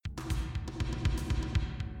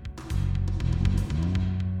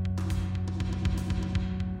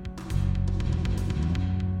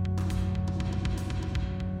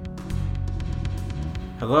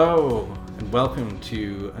Hello, and welcome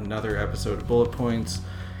to another episode of Bullet Points.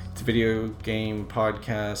 It's a video game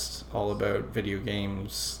podcast all about video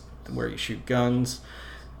games where you shoot guns.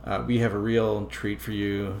 We have a real treat for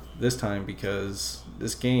you this time because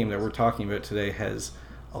this game that we're talking about today has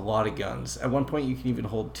a lot of guns. At one point, you can even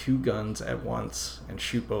hold two guns at once and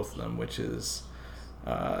shoot both of them, which is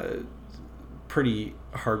pretty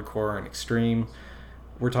hardcore and extreme.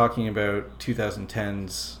 We're talking about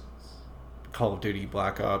 2010's Call of Duty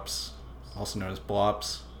Black Ops, also known as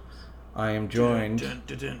BLOPS. I am joined...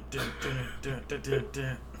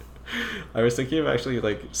 I was thinking of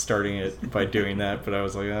actually starting it by doing that, but I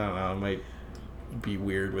was like, I don't know, it might be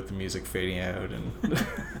weird with the music fading out. And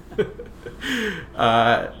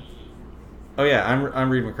I'm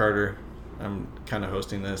Reed McCarter. I'm kind of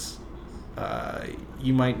hosting this.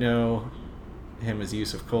 You might know him as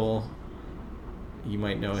Yusuf Cole. You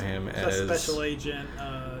might know him as Special Agent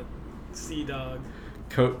Sea Dog.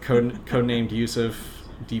 Codenamed Yusuf,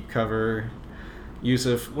 Deep Cover.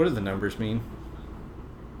 Yusuf, what do the numbers mean?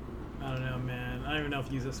 I don't know, man. I don't even know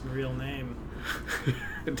if Yusuf's my real name.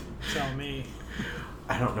 Tell me.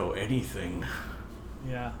 I don't know anything.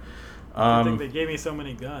 Yeah. I think they gave me so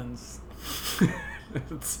many guns.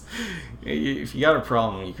 If you got a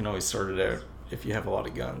problem, you can always sort it out if you have a lot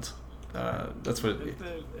of guns. That's what.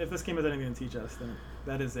 If this game has anything to teach us, then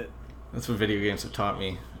that is it. That's what video games have taught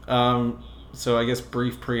me. So I guess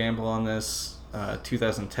brief preamble on this.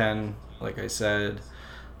 2010, like I said,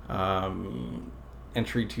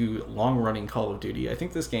 entry to long-running Call of Duty. I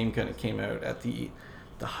think this game kind of came out at the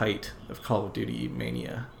height of Call of Duty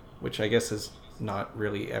mania, which I guess has not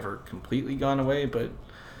really ever completely gone away, but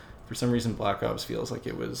for some reason Black Ops feels like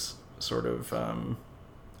it was sort of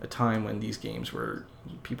a time when these games were,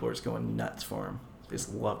 people were just going nuts for them. They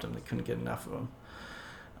just loved them. They couldn't get enough of them.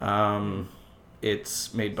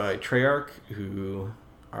 It's made by Treyarch, who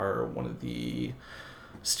are one of the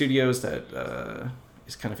studios that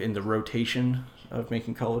is kind of in the rotation of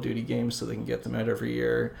making Call of Duty games so they can get them out every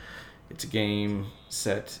year. It's a game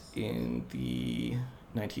set in the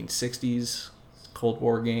 1960s, Cold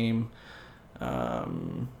War game. I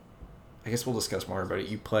guess we'll discuss more about it.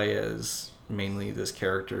 You play as mainly this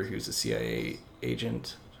character who's a CIA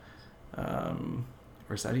agent. Or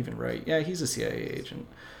is that even right? Yeah, he's a CIA agent.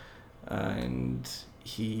 And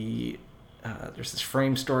he... there's this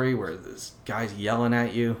frame story where this guy's yelling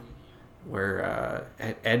at you, where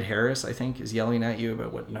Ed Harris, I think, is yelling at you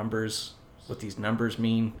about what these numbers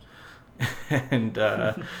mean. And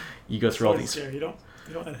you go through all these... You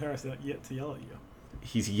don't Ed Harris yet to yell at you.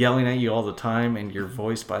 He's yelling at you all the time, and you're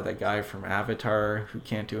voiced by that guy from Avatar who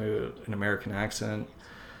can't do an American accent.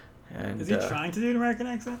 And, is he trying to do an American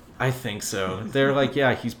accent? I think so. They're like,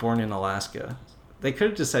 yeah, he's born in Alaska. They could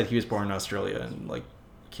have just said he was born in Australia and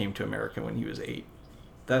came to America when he was 8.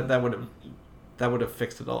 That would have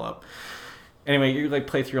fixed it all up. Anyway, you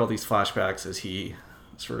play through all these flashbacks as he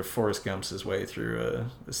sort of Forrest Gumps his way through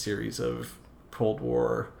a series of Cold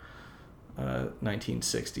War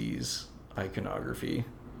 1960s iconography.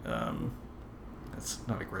 That's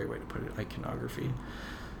not a great way to put it, iconography.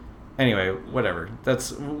 Anyway, whatever.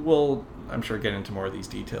 We'll, I'm sure, get into more of these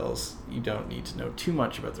details. You don't need to know too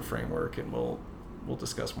much about the framework, and we'll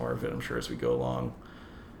discuss more of it, I'm sure, as we go along.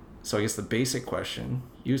 So I guess the basic question,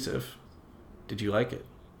 Yusuf, did you like it?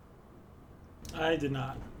 I did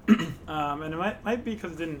not. And it might be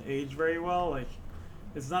because it didn't age very well.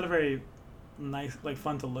 It's not a very nice,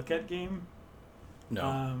 fun to look at game.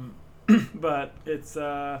 No. But it's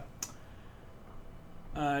I've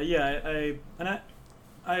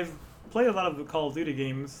played a lot of the Call of Duty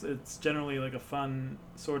games. It's generally a fun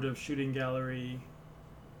sort of shooting gallery,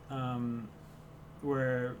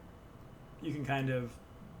 where you can kind of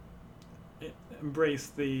embrace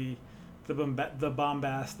the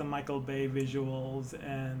bombast, the Michael Bay visuals,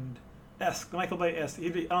 and Michael Bay. I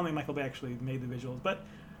don't think Michael Bay actually made the visuals, but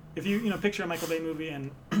if you picture a Michael Bay movie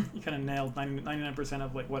and you kind of nailed 99%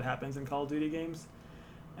 of what happens in Call of Duty games,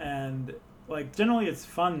 and generally it's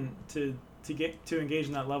fun to get to engage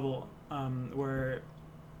in that level, where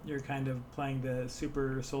you're kind of playing the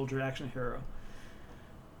super soldier action hero.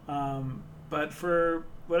 But for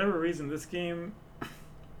whatever reason, this game,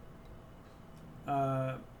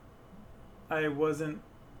 I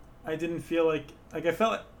didn't feel I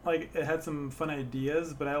felt like it had some fun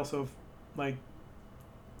ideas, but I also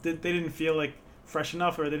they didn't feel fresh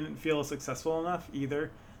enough, or they didn't feel successful enough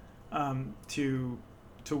either, to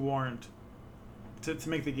warrant to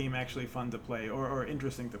make the game actually fun to play or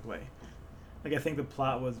interesting to play. I think the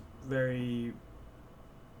plot was very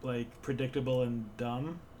predictable and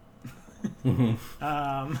dumb.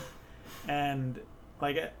 And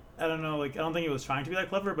I don't know, like I don't think it was trying to be that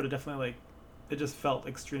clever, but it definitely like it just felt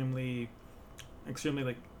extremely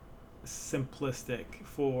like simplistic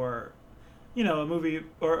for a movie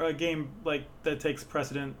or a game like that takes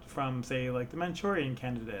precedent from say like the Manchurian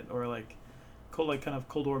Candidate or like kind of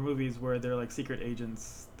Cold War movies where they're like secret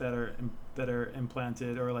agents that are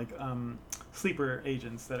implanted or like sleeper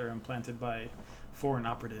agents that are implanted by foreign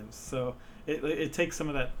operatives. So it takes some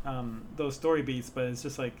of that those story beats, but it's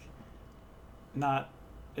just like not.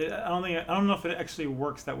 I don't know if it actually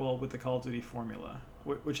works that well with the Call of Duty formula,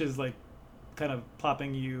 which is like kind of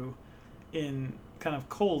plopping you in kind of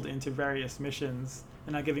cold into various missions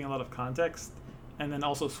and not giving a lot of context, and then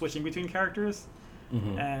also switching between characters,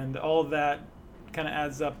 and all of that kind of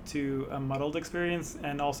adds up to a muddled experience.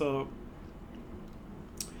 And also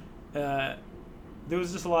there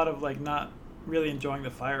was just a lot of like not really enjoying the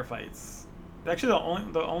firefights. Actually,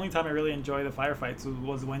 the only time I really enjoy the firefights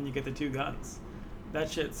was when you get the two guns. That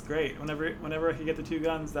shit's great. Whenever I could get the two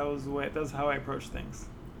guns, that was how I approached things.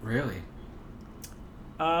 Really?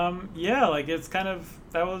 Yeah, like it's kind of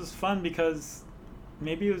that was fun because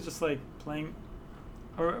maybe it was just like playing.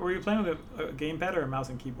 Or were you playing with a gamepad or a mouse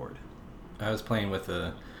and keyboard? I was playing with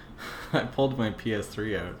I pulled my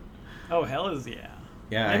PS3 out. Oh hell is yeah.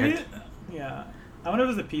 Yeah. Maybe yeah. I wonder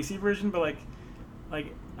if it was the PC version, but like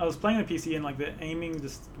I was playing the PC and like the aiming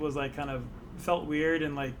just was like kind of felt weird,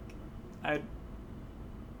 and like it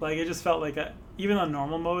just felt like even on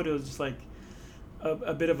normal mode it was just like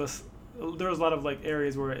a bit of there was a lot of like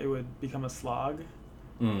areas where it would become a slog,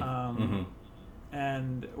 and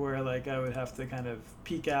where like I would have to kind of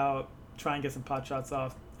peek out, try and get some pot shots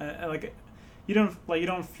off, and like you don't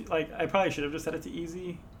I probably should have just set it to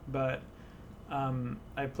easy, but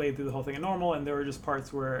I played through the whole thing in normal, and there were just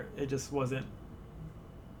parts where it just wasn't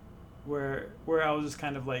where I was just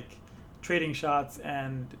kind of like trading shots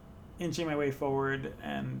and inching my way forward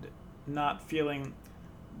and not feeling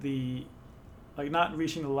not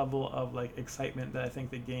reaching the level of like excitement that I think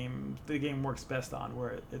the game works best on,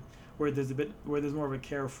 where there's more of a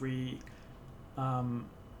carefree run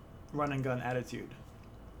and gun attitude.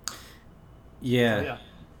 Yeah. So, yeah.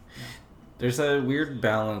 There's a weird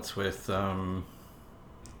balance with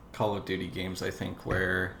Call of Duty games, I think,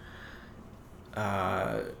 where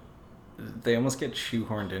they almost get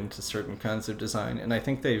shoehorned into certain kinds of design, and I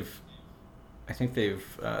think the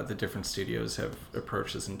different studios have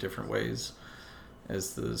approached this in different ways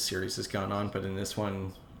as the series has gone on, but in this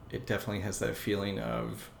one it definitely has that feeling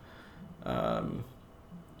of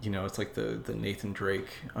it's like the Nathan Drake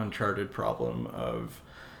Uncharted problem of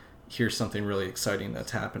here's something really exciting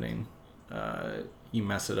that's happening, you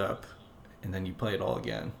mess it up and then you play it all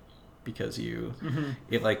again because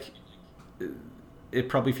it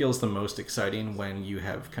probably feels the most exciting when you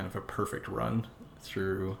have kind of a perfect run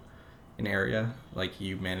through an area, like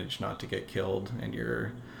you manage not to get killed and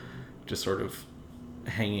you're just sort of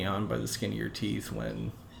hanging on by the skin of your teeth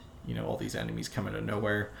when all these enemies come out of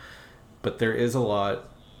nowhere. But there is a lot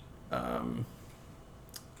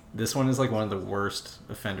this one is like one of the worst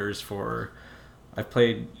offenders for I've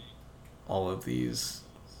played all of these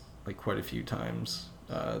like quite a few times,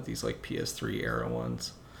 these like PS3 era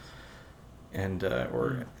ones and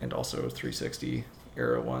also 360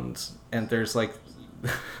 era ones, and there's like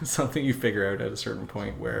something you figure out at a certain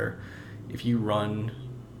point where if you run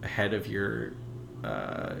ahead of your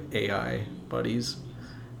AI buddies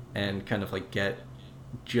and kind of like get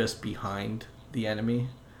just behind the enemy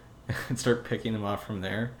and start picking them off from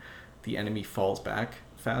there, the enemy falls back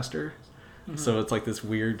faster. So it's like this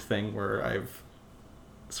weird thing where I've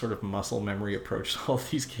sort of muscle memory approached all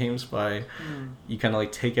these games by you kind of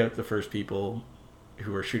like take out the first people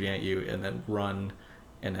who are shooting at you and then run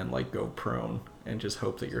and then like go prone and just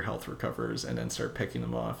hope that your health recovers and then start picking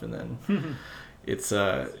them off, and then it's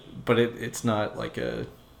but it's not like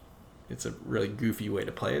it's a really goofy way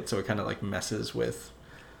to play it, so it kind of like messes with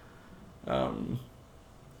the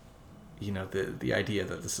idea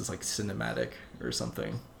that this is like cinematic or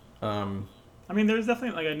something. I mean, there's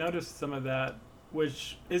definitely like I noticed some of that,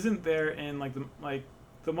 which isn't there in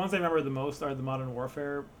the ones I remember the most are the Modern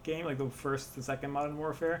Warfare game, like the first and second Modern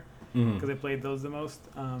Warfare, because I played those the most,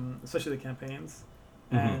 especially the campaigns.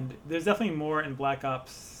 And there's definitely more in Black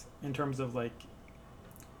Ops in terms of like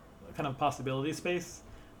kind of possibility space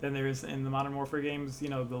than there is in the Modern Warfare games. The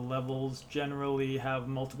levels generally have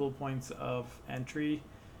multiple points of entry.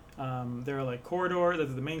 There are like corridors.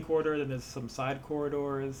 There's the main corridor, then there's some side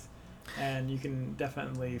corridors, and you can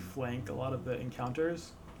definitely flank a lot of the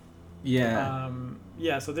encounters. Yeah.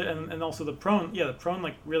 So and also the prone. Yeah, the prone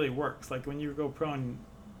like really works. Like when you go prone,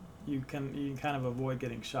 you can kind of avoid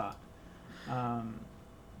getting shot. And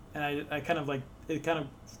I kind of like it kind of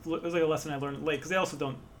it was like a lesson I learned late because they also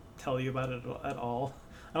don't tell you about it at all.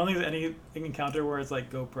 I don't think there's any encounter where it's like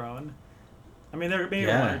go prone. I mean, there may be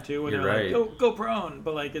one or two when they're right. like go prone,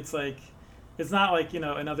 but like it's not like in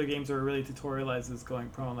other games where it really tutorializes going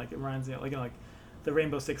prone. Like it reminds me of, like the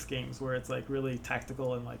Rainbow Six games where it's like really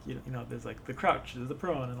tactical and like there's like the crouch, there's the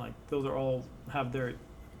prone, and like those are all have their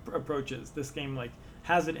approaches. This game like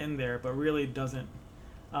has it in there, but really doesn't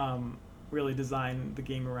really design the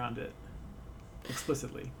game around it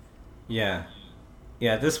explicitly. Yeah.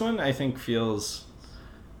 This one I think feels.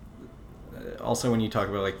 Also, when you talk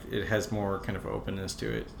about like it has more kind of openness to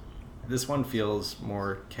it, this one feels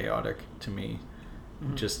more chaotic to me.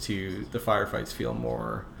 Mm-hmm. The firefights feel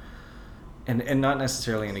more, and not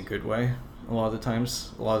necessarily in a good way. A lot of the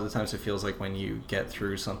times it feels like when you get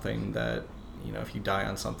through something that if you die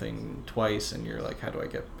on something twice and you're like, how do I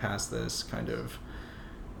get past this? Kind of,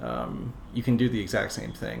 you can do the exact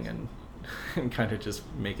same thing and kind of just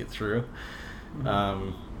make it through,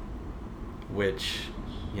 Mm-hmm. Which.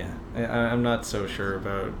 Yeah, I'm not so sure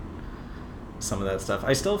about some of that stuff.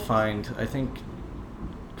 I think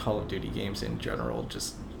Call of Duty games in general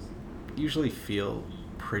just usually feel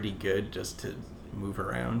pretty good just to move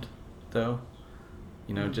around, though.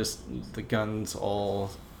 Mm-hmm. Just the guns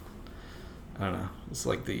all, I don't know, it's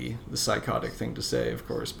like the psychotic thing to say, of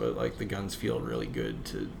course, but like the guns feel really good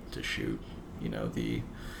to shoot. The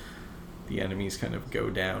enemies kind of go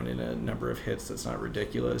down in a number of hits that's not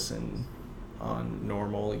ridiculous, and on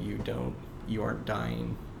normal you aren't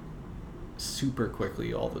dying super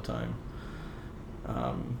quickly all the time.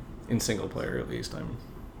 In single player at least in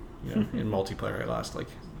multiplayer I last like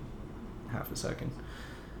half a second.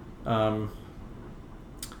 But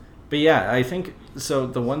yeah, I think so.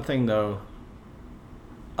 The one thing though,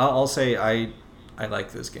 I'll say I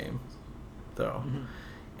like this game though. Mm-hmm.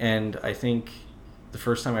 And I think the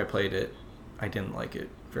first time I played it I didn't like it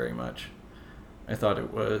very much. I thought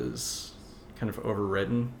it was kind of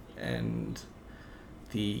overridden, and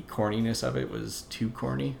the corniness of it was too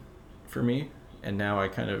corny for me. And now I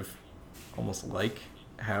kind of almost like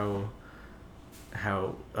how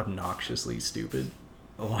obnoxiously stupid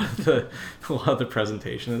a lot of the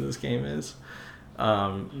presentation of this game is.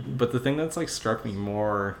 But the thing that's like struck me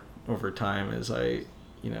more over time is I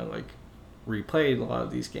like replayed a lot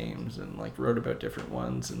of these games and like wrote about different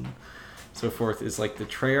ones and so forth, is like the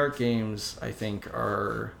Treyarch games I think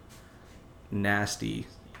are nasty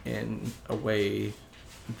in a way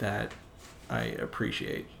that I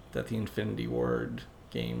appreciate that the Infinity Ward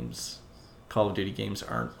games, Call of Duty games,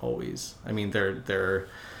 aren't always. I mean, they're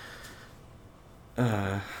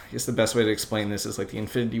I guess the best way to explain this is like the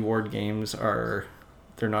Infinity Ward games they're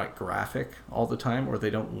not graphic all the time, or they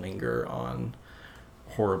don't linger on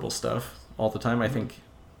horrible stuff all the time. I think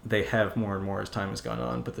they have more and more as time has gone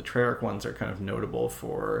on, but the Treyarch ones are kind of notable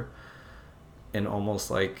for an almost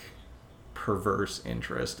like perverse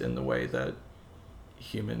interest in the way that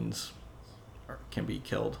humans can be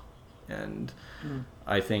killed, and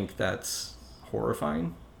I think that's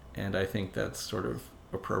horrifying, and I think that's sort of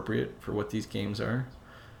appropriate for what these games are.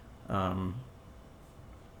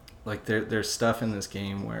 Like there's stuff in this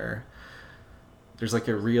game where there's like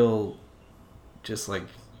a real just like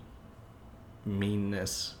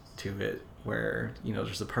meanness to it, where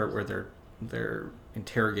there's a part where they're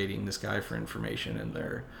interrogating this guy for information, and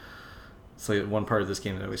it's like one part of this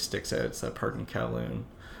game that always sticks out. It's that part in Kowloon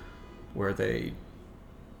where they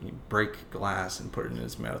break glass and put it in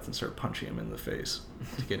his mouth and start punching him in the face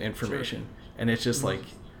to get information. Sure. And it's just like,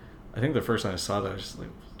 I think the first time I saw that, I was just like,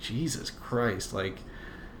 Jesus Christ. Like,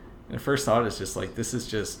 and the first thought is just like, this is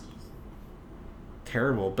just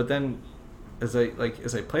terrible. But then as I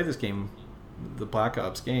play this game, the Black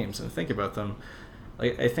Ops games, and think about them,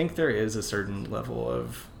 like I think there is a certain level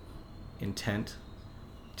of intent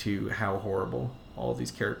to how horrible all these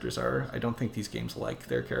characters are. I don't think these games like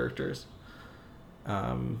their characters.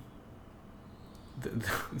 And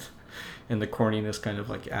the corniness kind of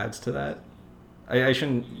like adds to that. I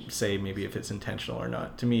shouldn't say maybe if it's intentional or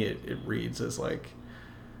not. To me, it reads as like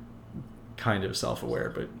kind of self-aware,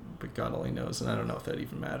 but God only knows, and I don't know if that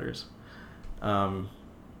even matters. But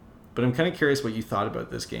I'm kind of curious what you thought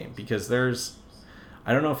about this game, because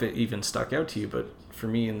I don't know if it even stuck out to you, but for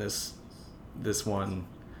me in this one,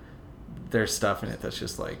 there's stuff in it that's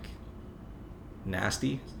just like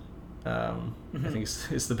nasty. I think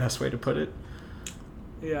is the best way to put it.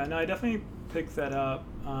 Yeah, no, I definitely picked that up,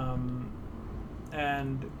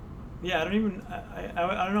 and yeah, I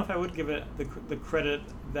don't know if I would give it the credit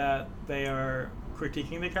that they are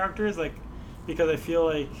critiquing the characters, like, because I feel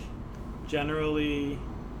like generally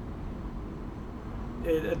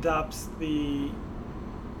it adopts the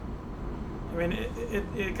I mean,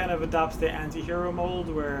 it kind of adopts the anti-hero mold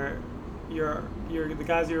where you're the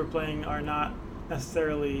guys you're playing are not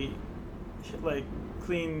necessarily like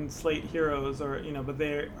clean slate heroes, or but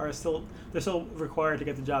they're still required to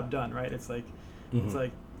get the job done, right? It's like it's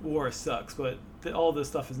like war sucks, but all this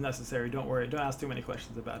stuff is necessary. Don't worry, don't ask too many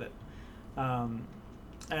questions about it.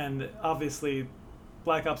 And obviously,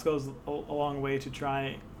 Black Ops goes a long way to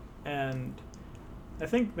try and I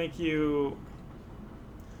think make you.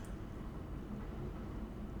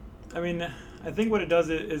 I mean, I think what it does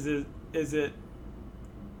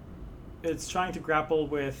it's trying to grapple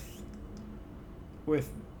with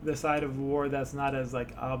the side of war that's not as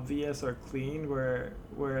like obvious or clean, where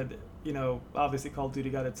obviously Call of Duty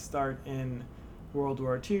got its start in World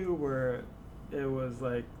War II, where it was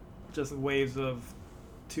like just waves of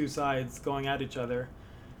two sides going at each other,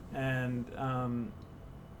 and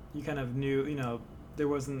you kind of knew there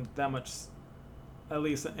wasn't that much, at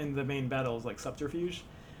least in the main battles, like subterfuge.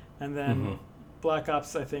 And then Black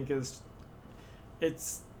Ops, I think,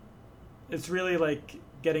 it's really like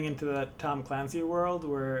getting into that Tom Clancy world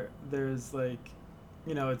where there's like,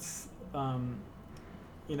 it's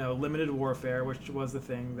limited warfare, which was the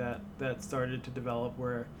thing that started to develop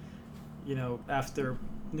where, after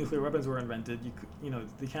nuclear weapons were invented,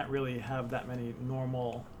 you can't really have that many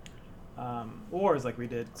normal wars like we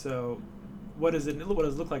did. So what does it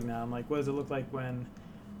look like now? And like, what does it look like when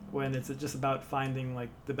it's just about finding like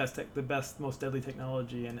the best, most deadly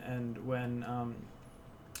technology, and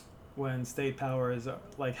when state powers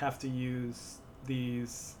like have to use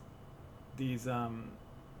these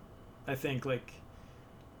I think like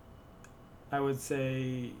I would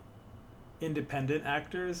say independent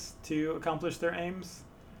actors to accomplish their aims,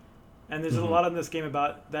 and there's a lot in this game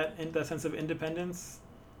about that sense of independence,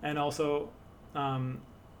 and also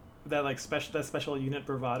that special unit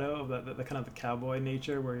bravado of the kind of the cowboy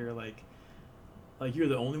nature where you're like you're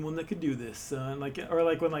the only one that could do this, son. Or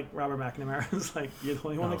when Robert McNamara is like, you're the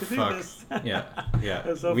only one that could do this. Yeah.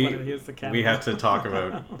 It's so funny. He has the camera. We have to talk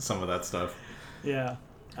about some of that stuff. Yeah,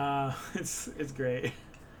 it's great.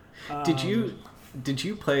 Did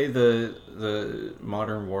you play the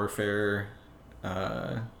Modern Warfare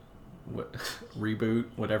reboot,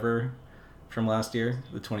 whatever, from last year,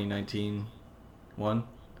 the 2019 one?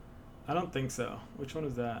 I don't think so. Which one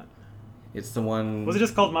is that? It's the one. Was it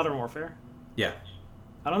just called Modern Warfare? Yeah.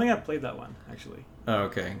 I don't think I played that one, actually. Oh,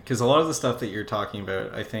 okay. Because a lot of the stuff that you're talking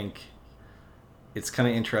about, I think it's kind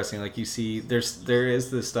of interesting. Like, you see, there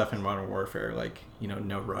is this stuff in Modern Warfare, like,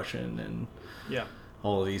 no Russian and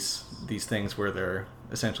all of these things where they're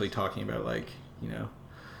essentially talking about, like,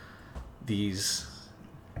 these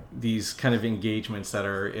kind of engagements that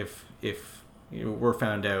are, if we're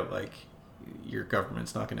found out, like, your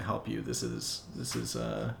government's not going to help you. This is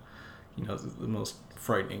the most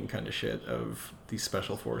frightening kind of shit of these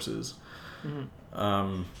special forces, who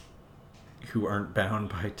aren't bound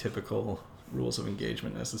by typical rules of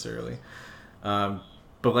engagement necessarily. But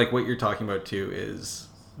like what you're talking about too is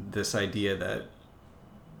this idea that,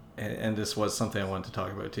 and this was something I wanted to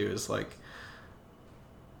talk about too, is like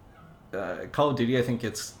Call of Duty, I think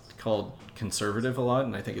it's called conservative a lot,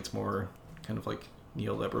 and I think it's more kind of like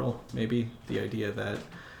neoliberal, maybe. The idea that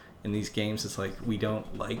in these games it's like, we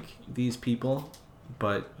don't like these people,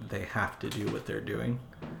 but they have to do what they're doing.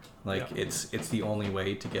 Like, it's the only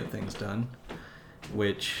way to get things done,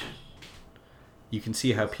 which you can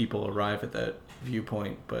see how people arrive at that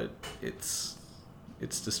viewpoint, but it's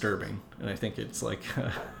disturbing, and I think it's like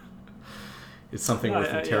it's something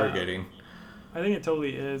worth interrogating. I think it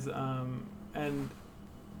totally is, and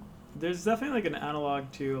there's definitely like an analog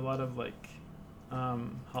to a lot of like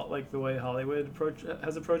the way Hollywood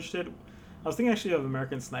has approached it. I was thinking actually of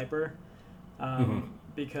American Sniper,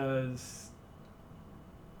 because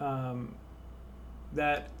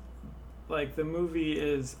that, like, the movie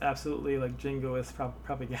is absolutely like jingoist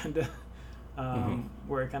propaganda,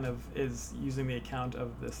 where it kind of is using the account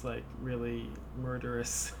of this like really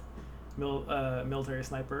murderous military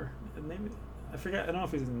sniper. Maybe, I forget. I don't know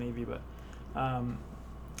if he's in the Navy, but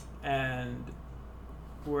and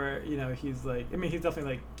where he's like, I mean, he's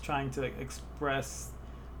definitely like trying to like express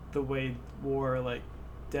the way war like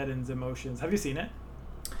deadens emotions. Have you seen it?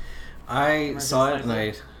 I saw it, and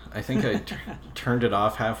I think I turned it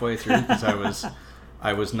off halfway through because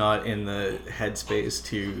I was not in the headspace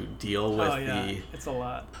to deal with it's a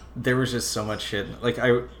lot. There was just so much shit. Like,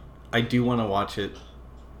 I do want to watch it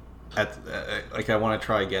like, I want to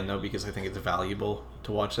try again though, because I think it's valuable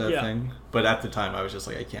to watch that thing. But at the time I was just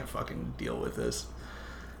like, I can't fucking deal with this.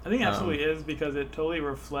 I think it absolutely is, because it totally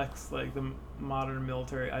reflects like the modern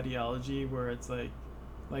military ideology, where it's like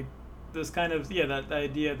this kind of that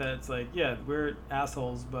idea that it's like we're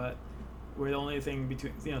assholes, but we're the only thing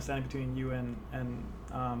between standing between you and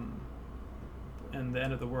the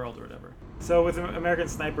end of the world or whatever. So with American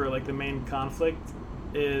Sniper, like the main conflict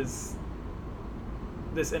is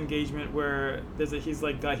this engagement where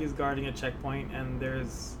he's guarding a checkpoint, and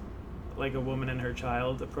there's like a woman and her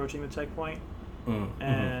child approaching the checkpoint,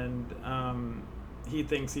 and he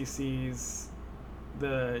thinks he sees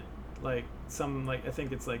the I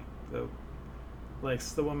think it's like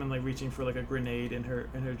the woman like reaching for like a grenade in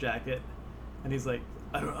her jacket, and he's like,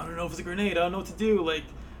 I don't know if it's a grenade. I don't know what to do.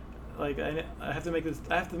 I have to make the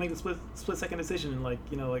split second decision.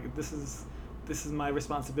 This is my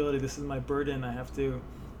responsibility. This is my burden. I have to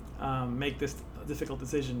make this difficult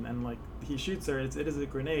decision. And like he shoots her. It is a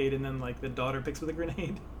grenade, and then like the daughter picks up the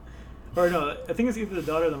grenade. Or no, I think it's either the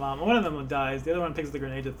daughter or the mom. One of them dies. The other one picks up the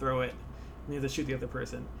grenade to throw it, and you have to shoot the other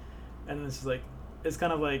person. And it's just like, it's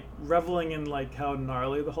kind of like reveling in like how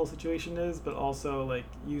gnarly the whole situation is, but also like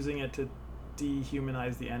using it to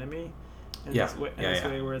dehumanize the enemy in this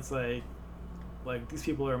way where it's like these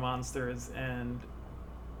people are monsters, and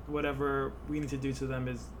whatever we need to do to them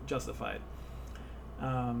is justified.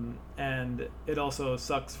 And it also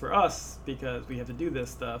sucks for us because we have to do this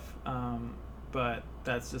stuff, but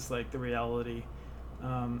that's just like the reality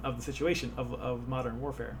of the situation of modern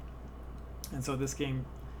warfare. And so this game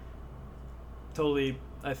totally,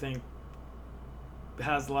 I think,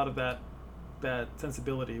 has a lot of that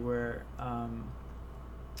sensibility where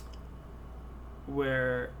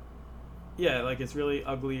it's really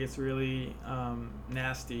ugly, it's really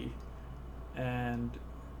nasty, and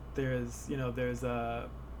there's that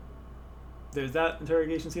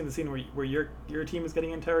interrogation scene, the scene where your team is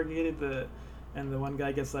getting interrogated, and the one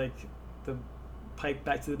guy gets like the pipe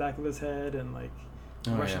back to the back of his head, and like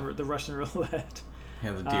the Russian roulette.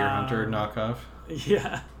 Yeah, the Deer Hunter knockoff.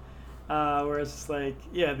 Yeah, where it's just like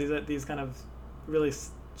these kind of really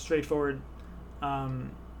straightforward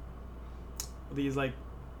these like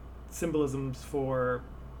symbolisms for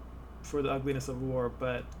the ugliness of war,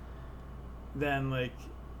 but then it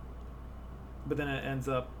ends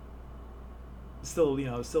up still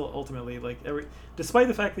ultimately like despite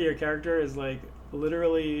the fact that your character is like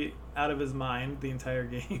literally out of his mind the entire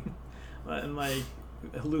game and like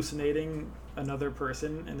hallucinating another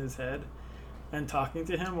person in his head and talking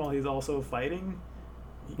to him while he's also fighting,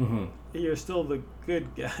 you're still the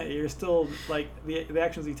good guy. You're still like the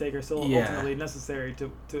actions you take are still ultimately necessary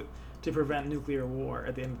to prevent nuclear war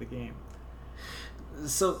at the end of the game.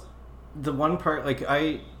 So the one part, like,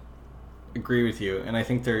 I agree with you, and I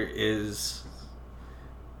think there is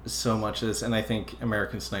so much of this, and I think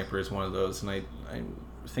American Sniper is one of those, and I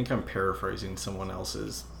think I'm paraphrasing someone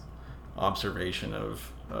else's observation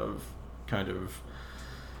of kind of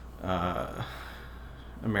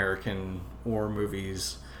American war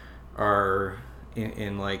movies are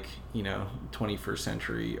in like 21st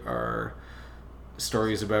century are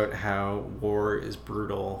stories about how war is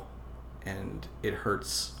brutal and it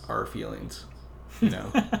hurts our feelings,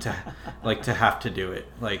 to have to do it.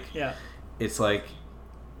 It's like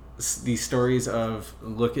these stories of,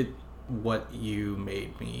 look at what you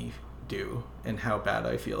made me do and how bad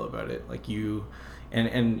I feel about it. Like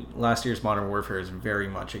and last year's Modern Warfare is very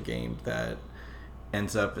much a game that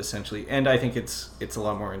ends up essentially, and I think it's a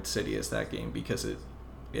lot more insidious, that game, because it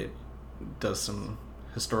does some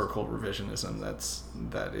historical revisionism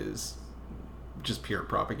that is just pure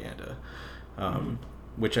propaganda,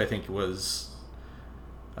 which I think was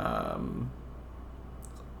like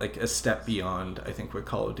a step beyond, I think, what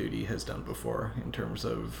Call of Duty has done before in terms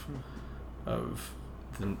of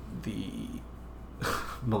the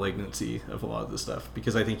malignancy of a lot of this stuff,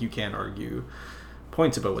 because I think you can argue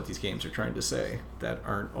points about what these games are trying to say that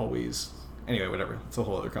aren't always, anyway, whatever, it's a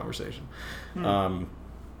whole other conversation.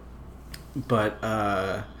 But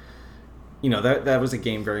that was a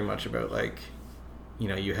game very much about, like,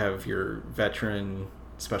 you have your veteran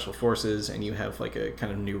special forces and you have like a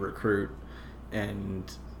kind of new recruit,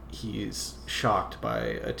 and he's shocked by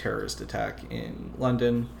a terrorist attack in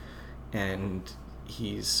London, and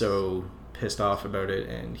he's so pissed off about it,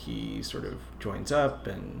 and he sort of joins up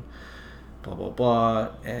and blah blah blah,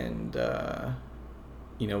 and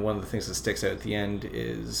one of the things that sticks out at the end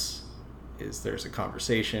is there's a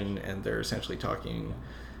conversation, and they're essentially talking,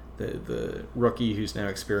 the rookie who's now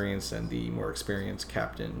experienced and the more experienced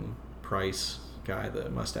Captain Price guy, the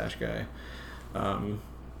mustache guy,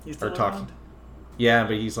 he's still are talking around? Yeah,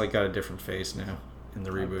 but he's like got a different face now in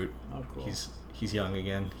the reboot. Oh, cool. He's young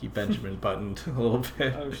again. He Benjamin buttoned a little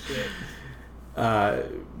bit. Oh shit.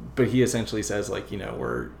 But he essentially says, like,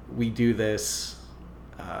 we do this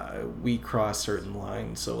we cross certain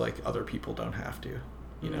lines so like other people don't have to,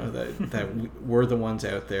 you know, that we're the ones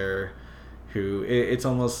out there who it's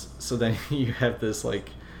almost so then you have this like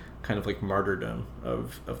kind of like martyrdom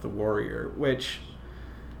of the warrior, which,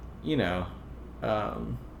 you know,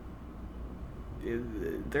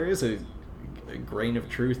 there is a grain of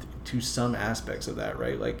truth to some aspects of that,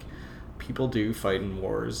 right? Like people do fight in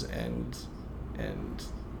wars and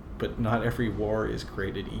but not every war is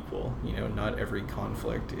created equal, you know, not every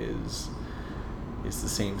conflict is the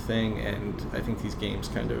same thing. And I think these games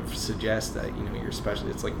kind of suggest that, you know, you're special,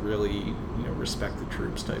 it's like really, you know, respect the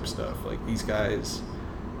troops type stuff. Like these guys,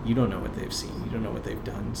 you don't know what they've seen, you don't know what they've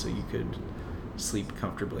done, so you could sleep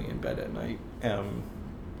comfortably in bed at night.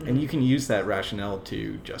 And you can use that rationale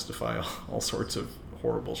to justify all sorts of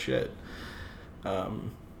horrible shit.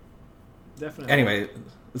 Definitely. Anyway,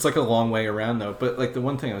 it's like a long way around though. But like the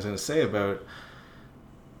one thing I was going to say about,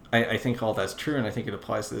 I think all that's true and I think it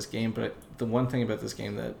applies to this game. But the one thing about this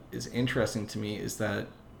game that is interesting to me is that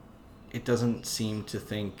it doesn't seem to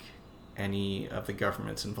think any of the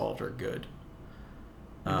governments involved are good.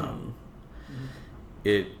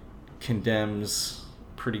 It condemns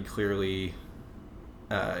pretty clearly.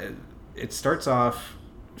 It starts off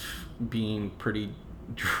being pretty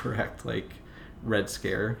direct, like Red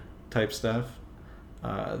Scare type stuff.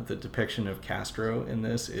 The depiction of Castro in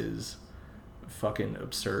this is fucking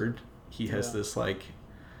absurd. He has this like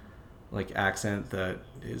accent that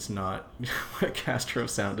is not what Castro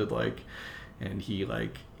sounded like, and he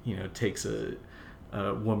like, you know, takes a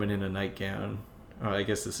woman in a nightgown. I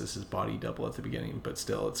guess this is his body double at the beginning, but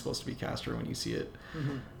still it's supposed to be Castro when you see it.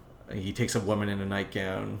 He takes a woman in a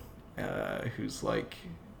nightgown who's like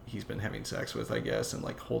he's been having sex with, I guess, and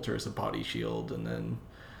like holds her as a body shield, and then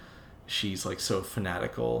she's like so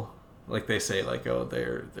fanatical, like they say like, oh,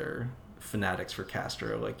 they're fanatics for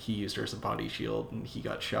Castro, like he used her as a body shield and he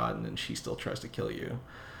got shot and then she still tries to kill you.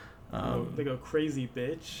 They go crazy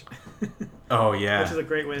bitch. Oh yeah, which is a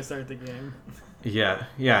great way to start the game.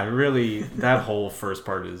 yeah really. That whole first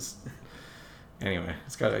part is, anyway,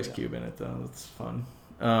 it's got Ice Cube in it though, it's fun.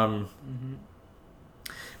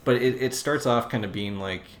 But it starts off kind of being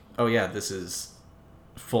like, oh yeah, this is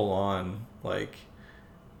full on, like,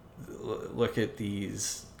 look at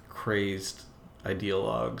these crazed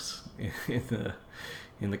ideologues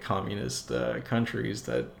in the communist countries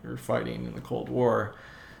that are fighting in the Cold War.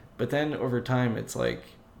 But then over time, it's like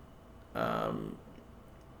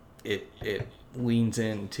it leans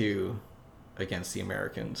into against the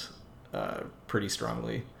Americans pretty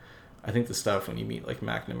strongly. I think the stuff when you meet like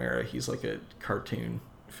McNamara, he's like a cartoon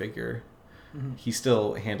figure. He's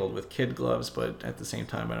still handled with kid gloves, but at the same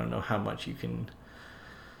time, I don't know how much you can.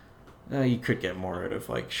 You could get more out of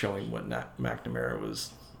like showing what McNamara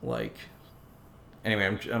was like.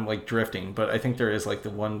 Anyway, I'm like drifting, but I think there is like the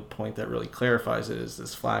one point that really clarifies it is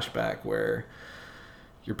this flashback where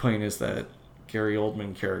you're playing as that Gary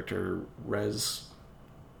Oldman character, Reznov.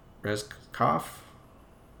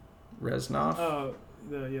 Oh,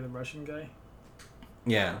 the Russian guy.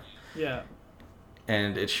 Yeah. Yeah.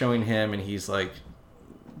 And it's showing him, and he's like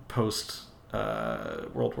post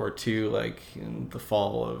World War II, like in the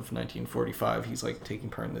fall of 1945, he's like taking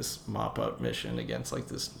part in this mop-up mission against like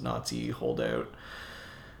this Nazi holdout.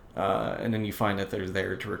 And then you find that they're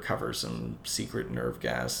there to recover some secret nerve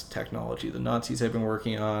gas technology the Nazis have been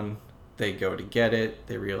working on. They go to get it.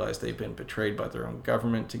 They realize they've been betrayed by their own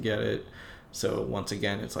government to get it. So once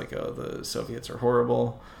again, it's like, oh, the Soviets are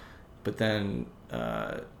horrible. But then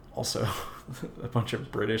also a bunch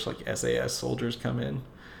of British like SAS soldiers come in,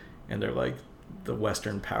 and they're like, the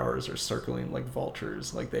Western powers are circling like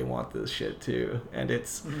vultures, like they want this shit too. And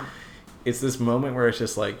it's this moment where it's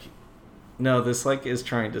just like, no, this like is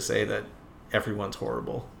trying to say that everyone's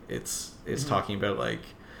horrible. It's talking about like,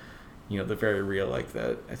 you know, the very real, like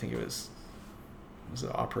that, I think it was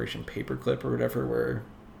Operation Paperclip or whatever, where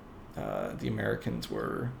the Americans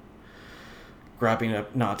were grabbing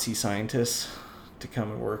up Nazi scientists to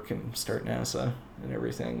come and work and start NASA and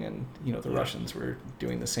everything, and you know the Russians were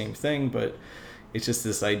doing the same thing. But it's just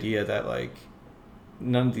this idea that like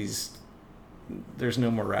none of these, there's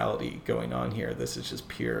no morality going on here. This is just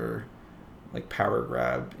pure like power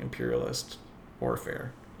grab, imperialist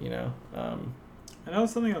warfare, you know. And that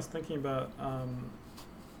was something I was thinking about.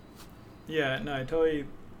 Yeah, no, I totally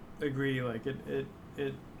agree. Like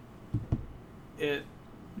it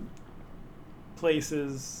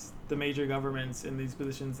places the major governments in these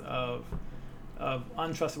positions of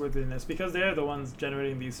untrustworthiness, because they're the ones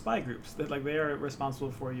generating these spy groups that like they are responsible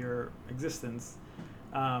for your existence,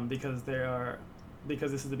 because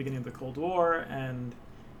this is the beginning of the Cold War, and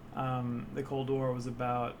the Cold War was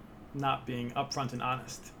about not being upfront and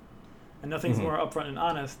honest. And nothing's more upfront and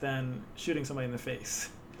honest than shooting somebody in the face.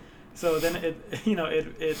 So then it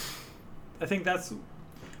I think that's,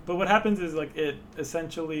 but what happens is like it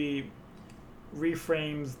essentially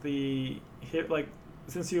reframes like,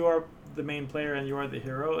 since you are the main player and you are the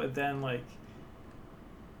hero, it then like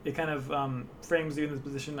it kind of frames you in this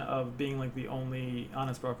position of being like the only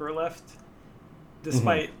honest broker left,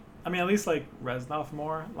 despite I mean, at least like Reznov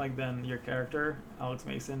more like than your character Alex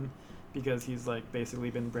Mason, because he's like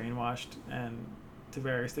basically been brainwashed and to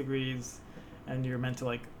various degrees, and you're meant to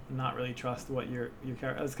like not really trust what your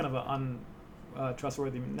character. It's kind of an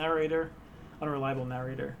untrustworthy narrator, unreliable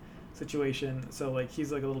narrator situation. So like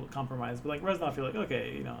he's like a little bit compromised, but like Reznov, you're like,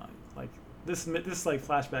 okay, you know, like this like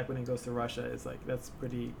flashback when he goes to Russia is like that's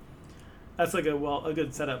like a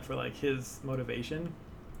good setup for like his motivation.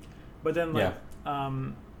 But then like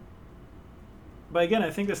but again, I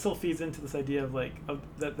think this still feeds into this idea of like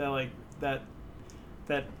that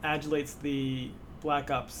adulates the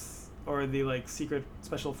Black Ops or the like secret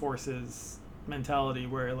special forces mentality,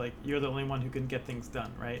 where like you're the only one who can get things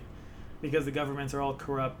done, right? Because the governments are all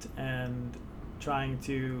corrupt and trying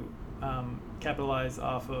to capitalize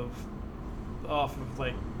off of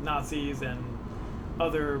like Nazis and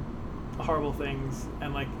other horrible things,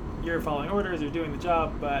 and like you're following orders, you're doing the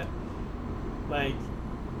job, but like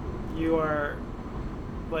you are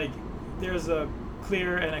like there's a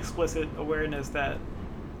clear and explicit awareness that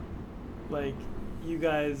like you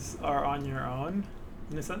guys are on your own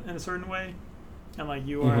in a certain way, and like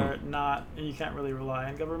you are not, and you can't really rely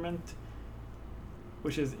on government,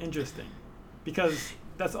 which is interesting because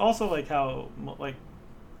that's also like how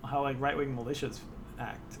right-wing militias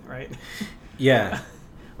act, right? Yeah.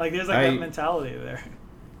 Like there's like that mentality there.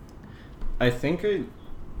 I think I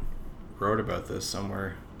wrote about this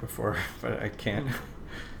somewhere before, but I can't.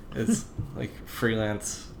 It's like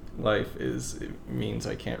freelance life means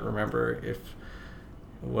I can't remember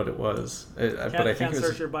what it was. But I think can't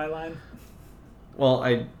search your byline.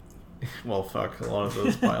 Well, fuck. A lot of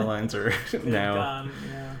those bylines are now gone,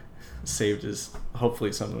 yeah. Saved as,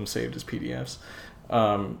 hopefully some of them saved as PDFs.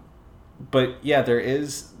 But yeah, there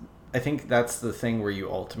is. I think that's the thing where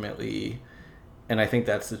you ultimately, and I think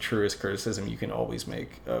that's the truest criticism you can always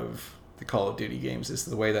make of the Call of Duty games, is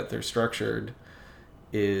the way that they're structured.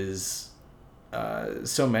 Is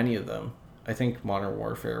so many of them. I think Modern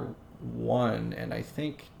Warfare 1 and I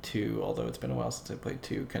think 2, although it's been a while since I played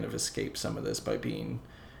 2, kind of escape some of this by being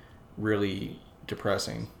really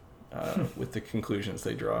depressing with the conclusions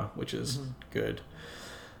they draw, which is good.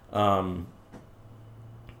 But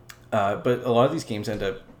a lot of these games end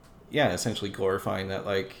up, essentially glorifying that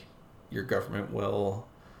like your government will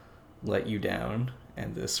let you down,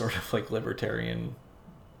 and this sort of like libertarian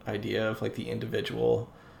idea of like the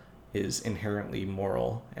individual is inherently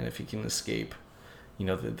moral, and if he can escape,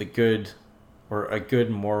 the good, or a good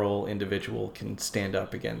moral individual can stand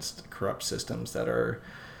up against corrupt systems that are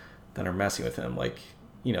messing with him. Like,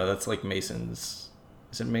 that's like Mason's,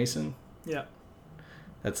 is it Mason? Yeah.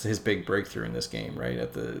 That's his big breakthrough in this game, right?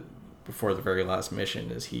 Before the very last mission,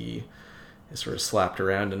 is he is sort of slapped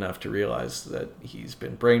around enough to realize that he's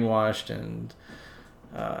been brainwashed, and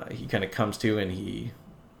he kind of comes to, and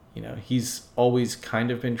he's always kind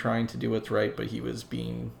of been trying to do what's right, but he was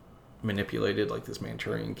being manipulated, like this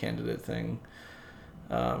Manchurian Candidate thing.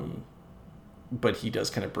 But he does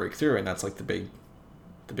kind of break through, and that's like the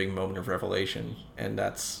big moment of revelation. And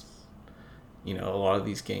that's, a lot of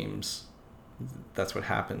these games, that's what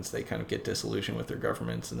happens. They kind of get disillusioned with their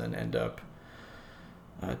governments and then end up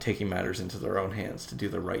taking matters into their own hands to do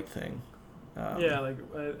the right thing. Like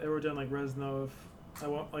I wrote down like Reznov. At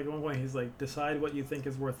one point he's like, decide what you think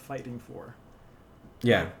is worth fighting for.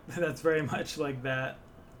 Yeah. That's very much like that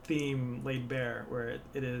theme laid bare, where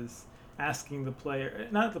it is asking the player,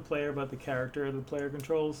 not the player, but the character the player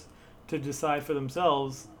controls, to decide for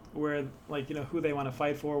themselves where, like, who they want to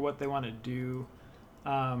fight for, what they want to do.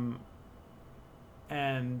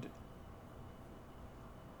 And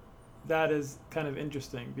that is kind of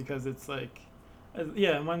interesting because it's like,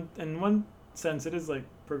 in one sense it is like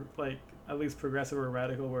at least progressive or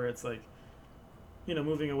radical, where it's like,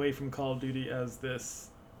 moving away from Call of Duty as this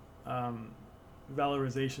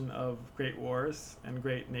valorization of great wars and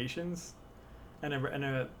great nations, and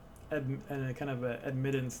a kind of a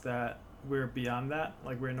admittance that we're beyond that.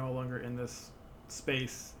 Like, we're no longer in this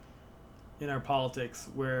space in our politics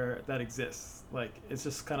where that exists. Like, it's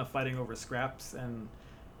just kind of fighting over scraps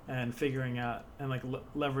and figuring out and like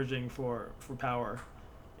leveraging for power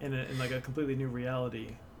in like a completely new reality,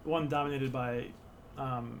 one dominated by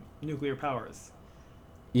nuclear powers.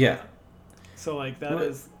 Yeah. So like that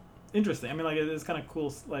is interesting. I mean, like it's kind of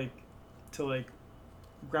cool, like to like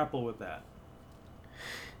grapple with that.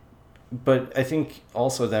 But I think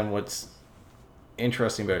also then what's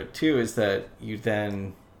interesting about it too is that you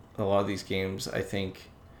then a lot of these games I think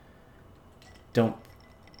don't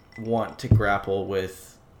want to grapple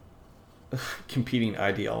with competing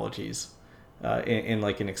ideologies in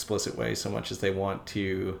like an explicit way so much as they want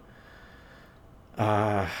to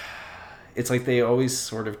it's like they always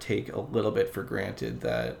sort of take a little bit for granted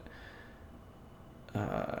that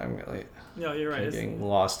I'm really No, you're right. getting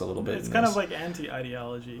lost a little bit. It's kind of like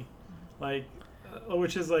anti-ideology, like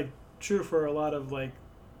which is like true for a lot of like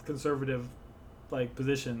conservative like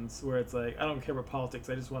positions where it's like I don't care about politics.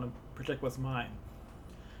 I just want to protect what's mine.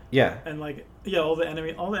 Yeah. And like all the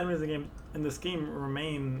enemies in this game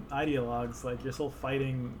remain ideologues. Like you're still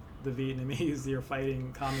fighting the Vietnamese, you're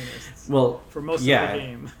fighting communists. Well, for most of the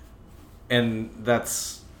game. And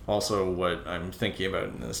that's also what I'm thinking about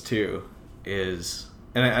in this too.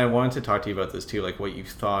 And I wanted to talk to you about this too, like what you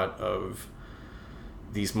thought of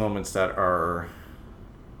these moments that are,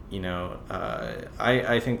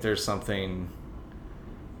 I think there's something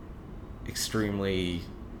extremely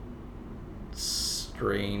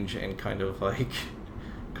strange and kind of like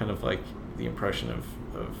the impression of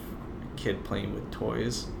a kid playing with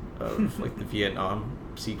toys of like the Vietnam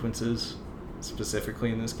sequences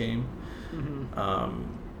specifically in this game. Mm-hmm.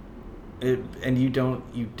 And you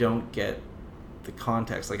don't get the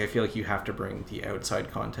context. Like I feel like you have to bring the outside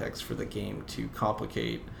context for the game to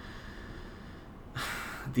complicate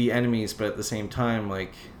the enemies, but at the same time,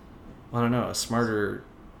 like I don't know, a smarter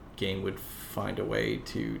game would find a way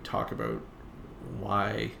to talk about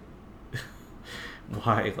why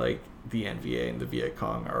like the NVA and the Viet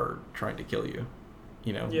Cong are trying to kill you.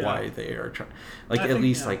 Why they are trying, like at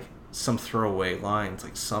least like some throwaway lines,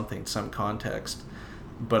 like something, some context.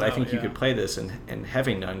 But I think you could play this and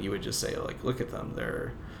having none, you would just say like, look at them,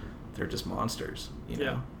 they're just monsters,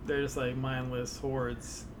 know? They're just like mindless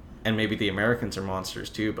hordes. And maybe the Americans are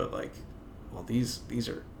monsters too, but like, well, these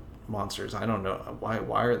are monsters. I don't know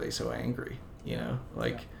why are they so angry,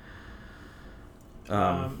 like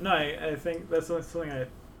no, I think that's something I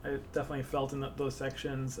definitely felt in those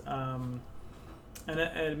sections, and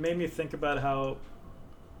it made me think about how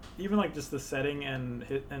even like just the setting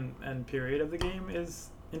and period of the game is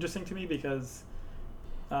interesting to me because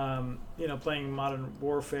playing Modern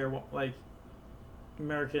Warfare, like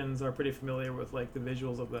Americans are pretty familiar with like the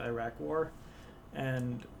visuals of the Iraq War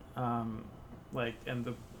and the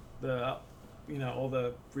all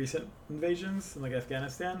the recent invasions in like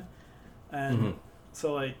Afghanistan, and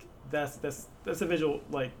so like that's a visual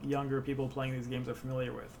like younger people playing these games are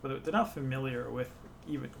familiar with, but they're not familiar with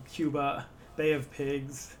even Cuba, Bay of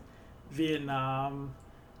Pigs, Vietnam,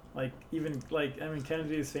 like even like I mean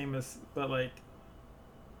Kennedy is famous, but like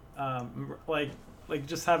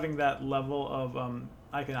just having that level of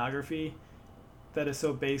iconography that is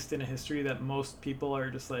so based in a history that most people are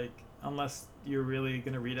just like, unless you're really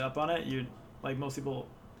gonna read up on it, you like most people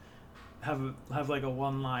have like a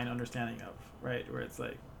one line understanding of, right, where it's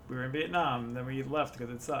like we were in Vietnam, then we left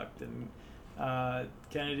because it sucked, and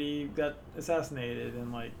Kennedy got assassinated,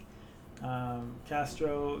 and like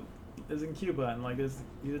Castro is in Cuba, and like he's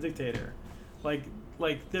a dictator. Like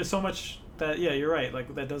there's so much that you're right,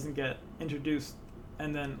 like that doesn't get introduced,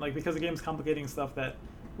 and then like because the game's complicating stuff that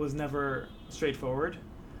was never straightforward,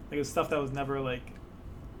 like it's stuff that was never like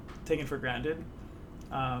taken for granted,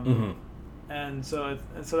 and so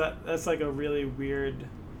that's like a really weird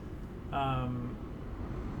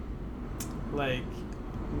like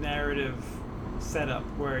narrative setup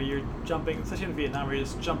where you're jumping, especially in Vietnam, where you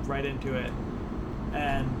just jump right into it.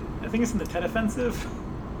 And I think it's in the Tet Offensive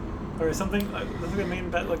or something. Like the main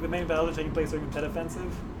battles are taking place during the Tet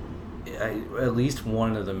Offensive. At least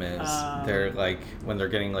one of them is. They're like when they're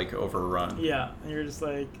getting like overrun. Yeah, and you're just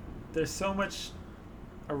like, there's so much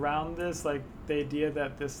around this, like the idea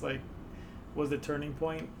that this like was the turning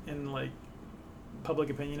point in like public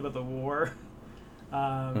opinion about the war,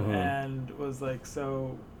 and was like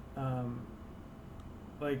so.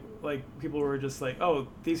 Like people were just like, oh,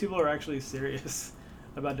 these people are actually serious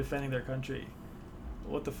about defending their country.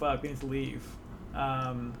 What the fuck? We need to leave.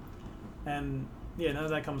 And none of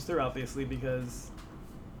that comes through, obviously, because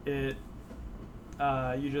it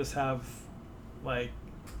you just have like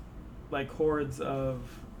hordes of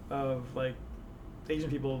like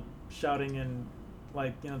Asian people shouting and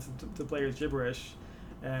like to players gibberish.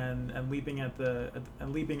 And leaping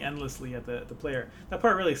leaping endlessly at the player. That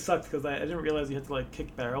part really sucked because I didn't realize you had to like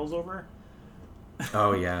kick barrels over.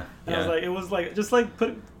 Oh yeah. And I was like, it was like just like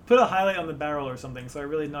put a highlight on the barrel or something. So I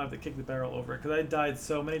really know I have to kick the barrel over because I died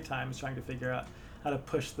so many times trying to figure out how to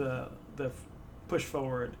push the push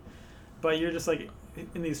forward. But you're just like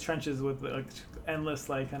in these trenches with like endless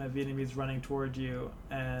like kind of Vietnamese running towards you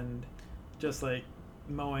and just like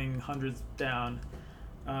mowing hundreds down.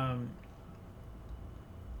 And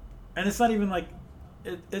it's not even like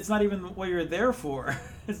it's not even what you're there for.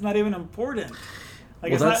 It's not even important.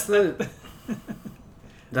 Like, well, it's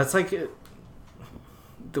that's like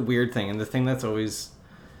the weird thing, and the thing that's always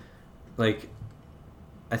like,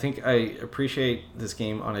 I think I appreciate this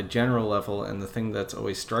game on a general level, and the thing that's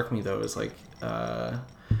always struck me though is like I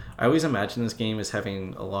always imagine this game as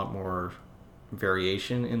having a lot more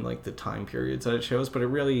variation in like the time periods that it shows, but it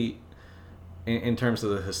really, in terms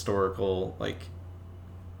of the historical like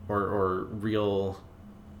or real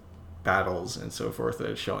battles and so forth that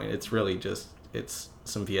it's showing, it's really just it's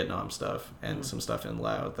some Vietnam stuff and some stuff in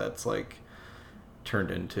Laos that's like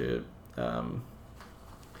turned into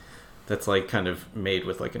that's like kind of made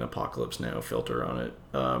with like an Apocalypse Now filter on it.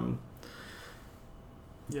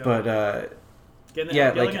 But getting yeah,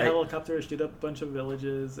 like like a helicopter, shoot up a bunch of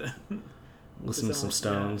villages, and listen to some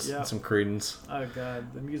Stones, and some Creedence. Oh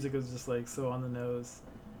god, the music was just like so on the nose.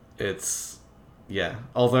 It's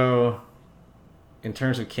although in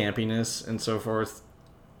terms of campiness and so forth,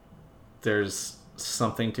 there's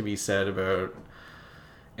something to be said about,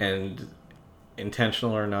 and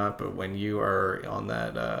intentional or not, but when you are on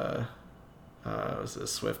that was it a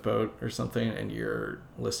swift boat or something, and you're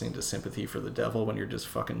listening to Sympathy for the Devil when you're just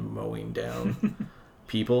fucking mowing down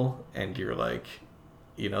people, and you're like,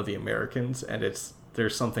 the Americans, and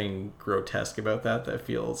there's something grotesque about that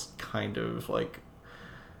feels kind of like,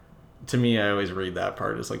 to me, I always read that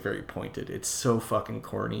part as like very pointed. It's so fucking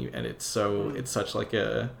corny, and it's such like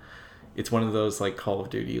it's one of those like Call of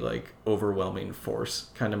Duty like overwhelming force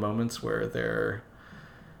kind of moments where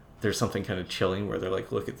there's something kind of chilling where they're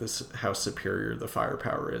like, look at this, how superior the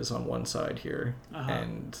firepower is on one side here,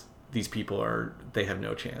 and these people they have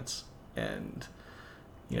no chance, and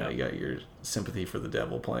you got your Sympathy for the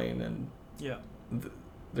Devil playing, and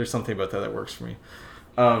there's something about that works for me.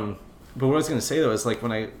 But what I was going to say though is like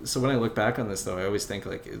when I look back on this though, I always think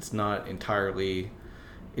like it's not entirely,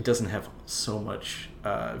 it doesn't have so much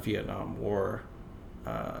Vietnam War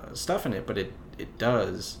stuff in it, but it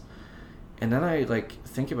does. And then I like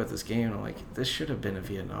think about this game and I'm like, this should have been a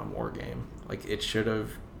Vietnam War game. Like it should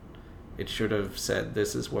have said,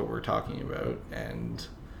 this is what we're talking about, and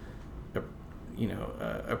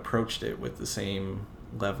approached it with the same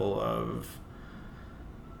level of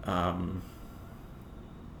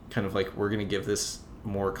kind of like, we're going to give this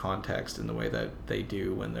more context in the way that they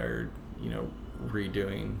do when they're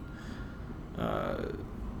redoing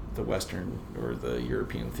the Western or the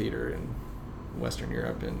European theater in Western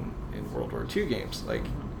Europe in World War II games. Like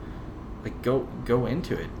go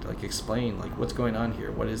into it, like explain like what's going on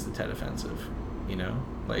here, what is the Tet Offensive,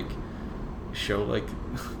 like show like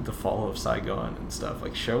the fall of Saigon and stuff,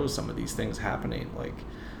 like show some of these things happening, like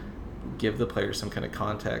give the player some kind of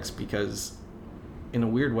context, because in a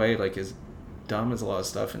weird way, like as dumb as a lot of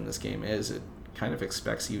stuff in this game is, it kind of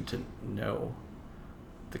expects you to know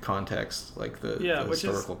the context, like the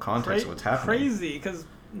historical context of what's happening. Crazy, because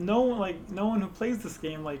no one who plays this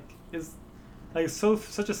game is like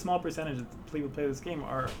such a small percentage of people who play this game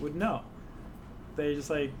would know. They just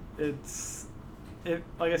like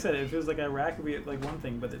like I said, if it was like Iraq, it'd be like one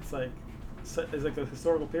thing, but it's like a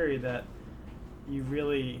historical period that you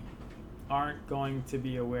really aren't going to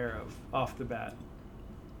be aware of off the bat.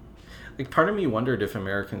 Like part of me wondered if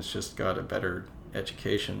Americans just got a better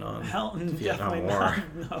education on Vietnam War.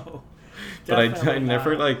 No, but I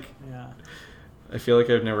never like. Yeah. I feel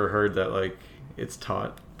like I've never heard that like it's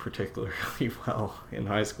taught particularly well in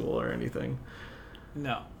high school or anything.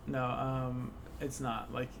 No, it's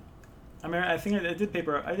not. Like, I mean, I think I did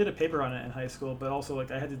a paper on it in high school, but also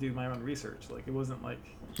like I had to do my own research. Like it wasn't like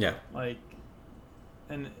like,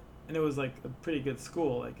 and it was like a pretty good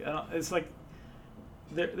school. Like it's like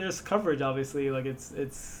there's coverage obviously. Like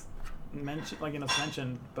it's mentioned, like it's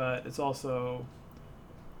mentioned, but it's also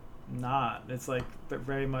not. It's like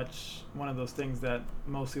very much one of those things that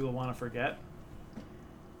most people want to forget,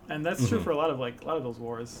 and that's true for a lot of those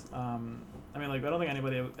wars. I mean, like I don't think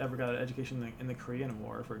anybody ever got an education in the Korean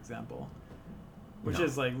War, for example, which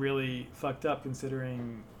is like really fucked up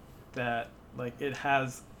considering that like it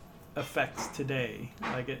has effects today.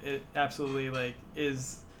 Like it absolutely like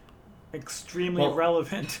is extremely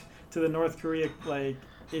relevant to the North Korea like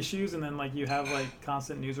issues, and then like you have like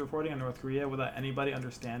constant news reporting on North Korea without anybody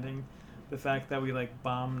understanding the fact that we like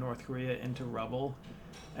bomb North Korea into rubble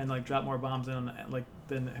and like drop more bombs in like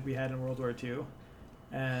than we had in World War II,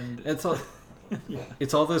 and it's all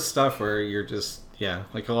it's all this stuff where you're just yeah,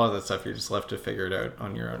 like a lot of that stuff you're just left to figure it out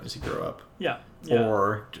on your own as you grow up. Yeah.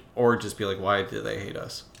 Or just be like, why do they hate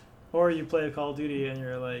us? Or you play a Call of Duty and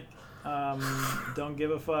you're like, don't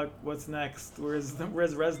give a fuck. What's next? Where's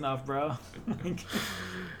Reznov, bro?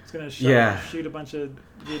 Just gonna shoot a bunch of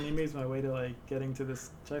Vietnamese my way to like getting to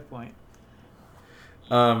this checkpoint.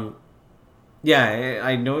 Yeah,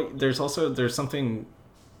 I know. There's something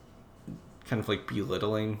kind of like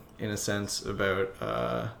belittling in a sense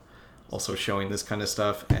about also showing this kind of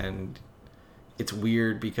stuff, and it's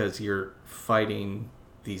weird because you're fighting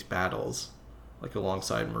these battles like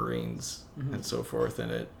alongside Marines and so forth in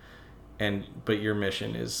it, but your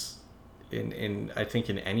mission is in I think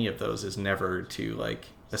in any of those is never to like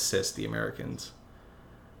assist the Americans.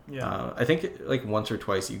 Yeah. I think like once or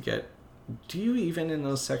twice you get. Do you even in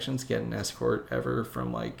those sections get an escort ever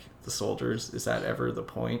from like the soldiers? Is that ever the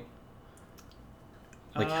point?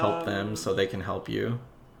 Like help them so they can help you?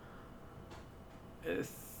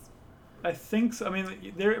 I think so. I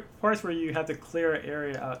mean, there are parts where you have to clear an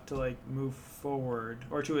area out to like move forward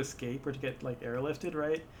or to escape or to get like airlifted,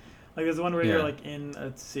 right? Like there's one where you're like in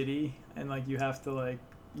a city and like you have to like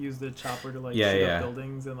use the chopper to like shoot up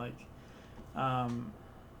buildings and like,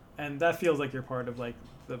 and that feels like you're part of like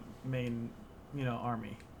the main,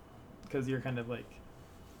 army, because you're kind of like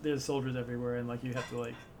there's soldiers everywhere and like you have to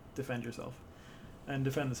like defend yourself and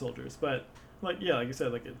defend the soldiers. But like like you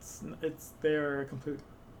said, like they're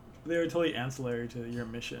totally ancillary to your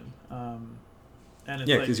mission. And it's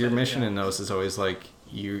because your mission in those is always like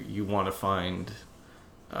you want to find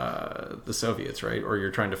the Soviets, right? Or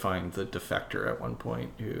you're trying to find the defector at one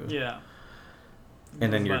point who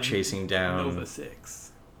and then you're chasing down Nova 6.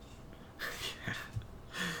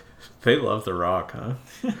 They love The Rock, huh?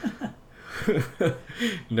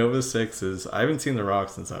 Nova 6 is... I haven't seen The Rock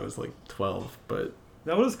since I was like 12, but... Is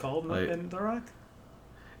that what it's called in The Rock?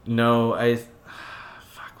 No,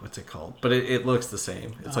 fuck, what's it called? But it looks the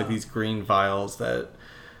same. It's like these green vials that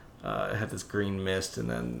have this green mist, and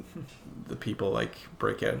then the people like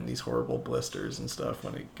break out in these horrible blisters and stuff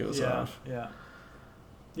when it goes off. Yeah,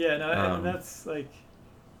 no, and that's like...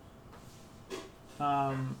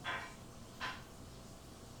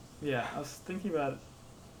 Yeah, I was thinking about,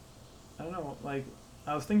 I don't know, like,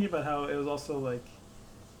 I was thinking about how it was also, like,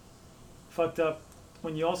 fucked up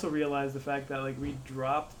when you also realize the fact that, like, we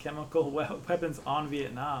dropped chemical weapons on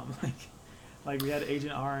Vietnam. Like we had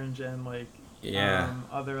Agent Orange and, like,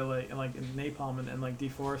 other, like, and, like, napalm and like,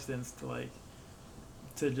 deforestants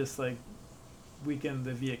to just, like, weaken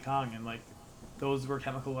the Viet Cong, and, like, those were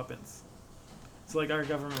chemical weapons. So, like, our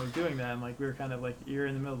government was doing that, and, like, we were kind of, like, you're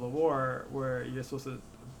in the middle of a war where you're supposed to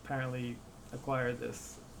apparently acquire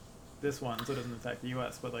this one so it doesn't affect the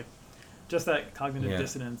U.S., but like just that cognitive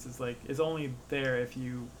dissonance is only there if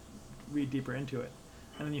you read deeper into it.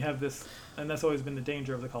 And then you have this, and that's always been the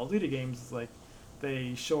danger of the Call of Duty games, is like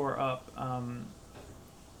they shore up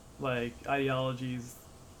like ideologies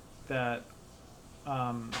that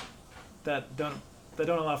don't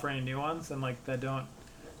allow for any nuance, and like that don't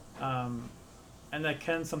and that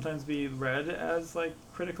can sometimes be read as like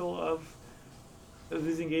critical of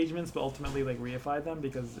these engagements, but ultimately like reify them,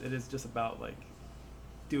 because it is just about like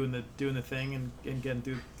doing the thing and getting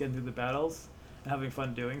through the battles and having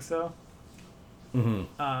fun doing so. And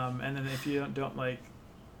then if you don't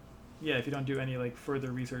do any like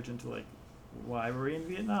further research into like why we're in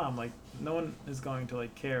Vietnam, like no one is going to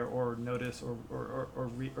like care or notice or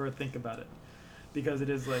think about it, because it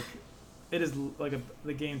is like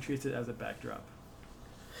the game treats it as a backdrop.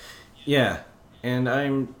 Yeah, and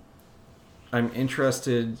I'm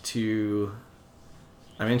interested to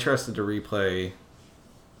replay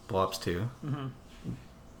Blops 2.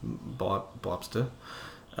 Blops 2.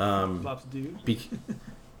 Blops 2.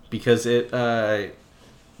 Because it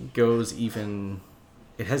goes even...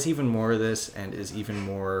 It has even more of this and is even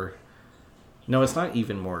more... No, it's not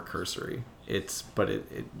even more cursory. It's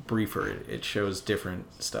briefer. It shows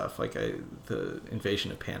different stuff. Like the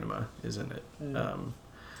invasion of Panama is in it.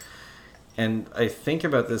 And I think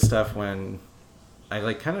about this stuff when I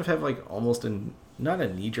like kind of have like almost not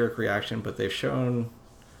a knee-jerk reaction, but they've shown,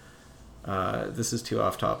 this is too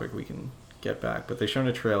off topic, we can get back, but they've shown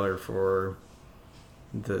a trailer for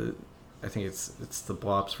I think it's the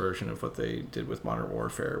Blops version of what they did with Modern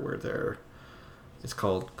Warfare, where it's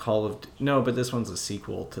called but this one's a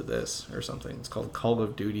sequel to this or something. It's called Call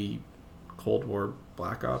of Duty Cold War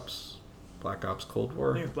Black Ops Cold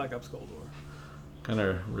War. I think it's Black Ops Cold War. Kind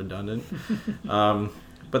of redundant.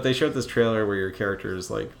 But they showed this trailer where your character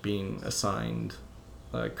is like being assigned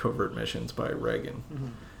covert missions by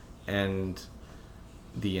Reagan. And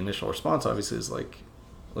the initial response obviously is like,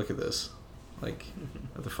 look at this. Like,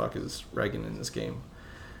 what the fuck is Reagan in this game?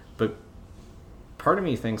 But part of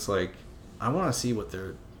me thinks, like, I want to see what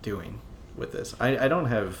they're doing with this. I don't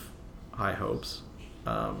have high hopes,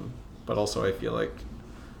 but also I feel like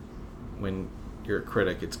when you're a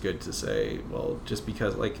critic, it's good to say, well, just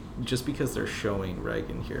because they're showing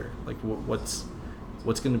Reagan here, like, what's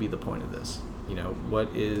going to be the point of this? You know, what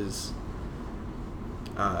is...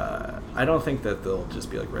 I don't think that they'll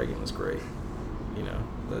just be like, Reagan was great. You know,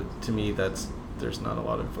 to me, there's not a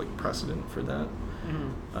lot of like precedent for that.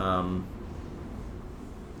 Mm-hmm.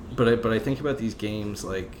 But I think about these games,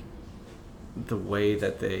 like the way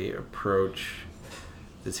that they approach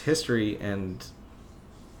this history, and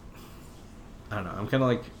I don't know, I'm kind of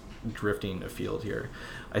like drifting afield here.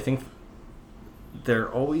 I think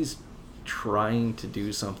they're always trying to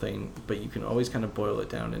do something, but you can always kind of boil it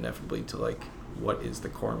down ineffably to like, what is the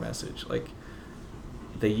core message? Like,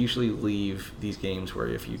 they usually leave these games where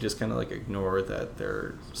if you just kind of like ignore that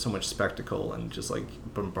they're so much spectacle and just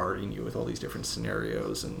like bombarding you with all these different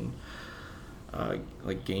scenarios and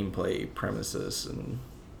like gameplay premises and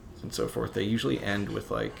so forth, they usually end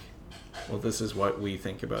with like, well, this is what we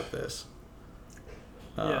think about this.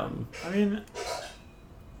 Yeah, I mean,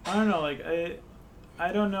 I don't know, like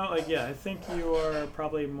I don't know, like, yeah, I think you are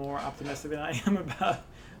probably more optimistic than I am about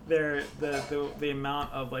the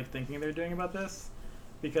amount of like thinking they're doing about this,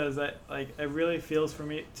 because it really feels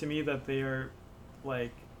to me that they are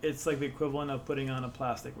like, it's like the equivalent of putting on a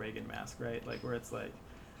plastic Reagan mask, right? Like, where it's like,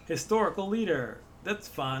 historical leader, that's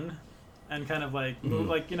fun, and kind of like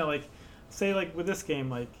like, you know, like, say like with this game,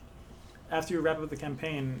 like after you wrap up the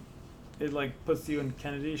campaign, it like puts you in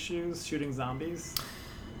Kennedy's shoes shooting zombies.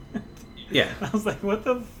 Yeah. I was like, what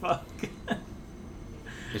the fuck?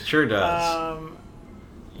 It sure does.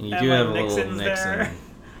 And you do like have a Nixon's little Nixon. There.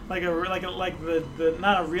 like the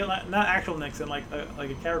not actual Nixon, like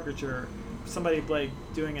a caricature, somebody like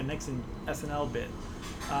doing a Nixon SNL bit,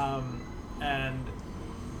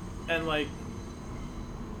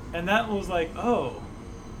 and that was like, oh,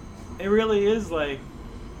 it really is like,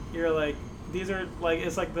 you're like, these are like,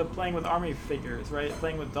 it's like the playing with army figures, right?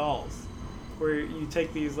 Playing with dolls, where you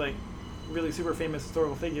take these like really super famous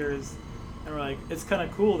historical figures, and we're like, it's kind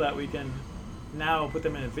of cool that we can now put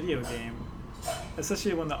them in a video game,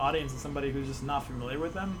 especially when the audience is somebody who's just not familiar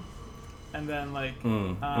with them, and then like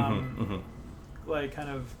like kind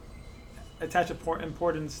of attach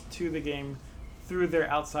importance to the game through their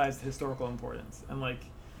outsized historical importance, and like,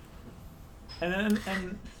 and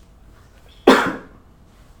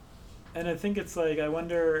I think it's like, I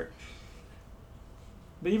wonder,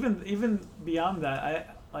 but even beyond that, I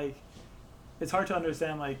like, it's hard to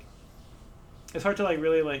understand, like, it's hard to like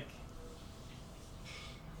really like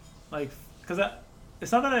because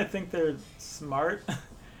it's not that I think they're smart,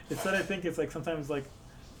 it's that I think it's like sometimes like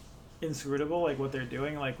inscrutable, like what they're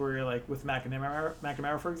doing, like where you're like with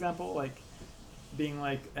McNamara, for example, like being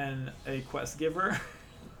like a quest giver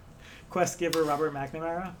Robert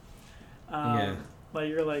McNamara, like,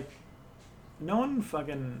 you're like, no one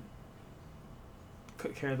fucking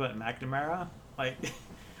cares about McNamara, like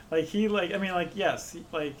like he, like, I mean, like, yes,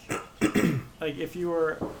 like like if you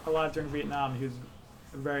were alive during Vietnam, he was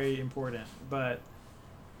very important, but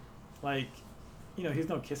like, you know, he's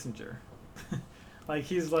no Kissinger. Like,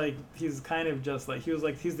 he's kind of just like,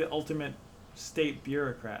 he's the ultimate state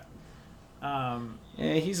bureaucrat. Yeah,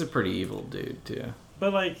 he's a pretty evil dude too.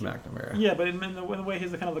 But like McNamara. Yeah, but in the way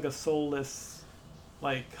he's kind of like a soulless,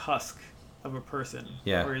 like, husk of a person.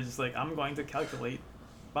 Yeah. Where he's just like, I'm going to calculate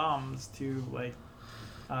bombs to like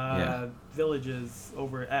villages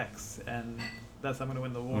over X, and that's how I'm going to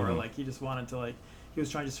win the war. Mm-hmm. Like, he just wanted to, like, he was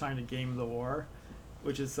trying to game the war,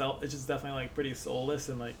 which is it's just definitely like pretty soulless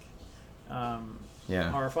and like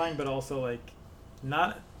horrifying, but also like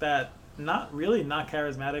not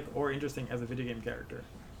charismatic or interesting as a video game character,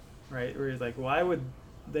 right? Where he's like, why would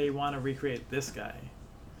they want to recreate this guy?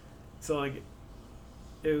 So like,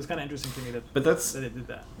 it was kind of interesting to me that they did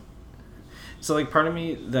that. So like, part of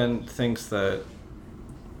me then thinks that,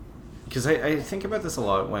 because I think about this a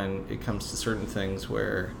lot when it comes to certain things,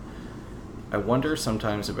 where I wonder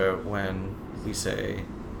sometimes about when we say,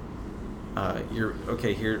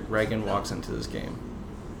 here Reagan walks into this game,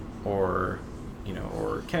 or, you know,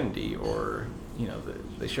 or Kennedy, or, you know,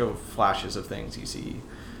 they show flashes of things. You see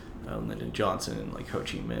Lyndon Johnson and like Ho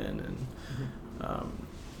Chi Minh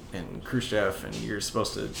and Khrushchev, and you're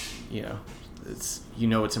supposed to, you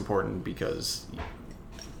know, it's important because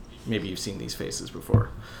maybe you've seen these faces before.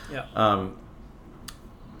 Yeah.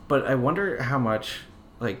 But I wonder how much,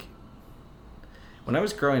 like, when I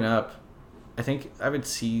was growing up, I think I would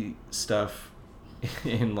see stuff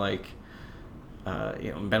in like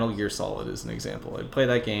Metal Gear Solid is an example. I'd play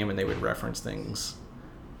that game and they would reference things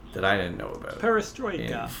that I didn't know about.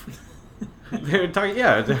 Perestroika. They would talk,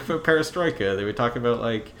 about Perestroika. They would talk about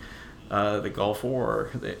like the Gulf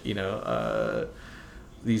War,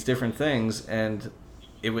 these different things, and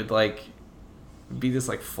it would like be this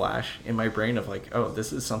like flash in my brain of like, oh,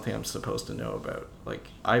 this is something I'm supposed to know about. Like,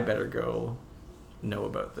 I better go know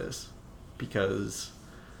about this because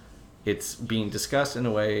it's being discussed in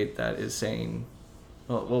a way that is saying,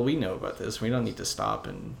 well, we know about this. We don't need to stop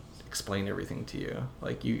and explain everything to you.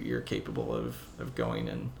 Like, you're capable of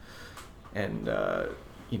going and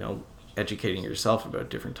educating yourself about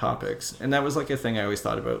different topics. And that was like a thing I always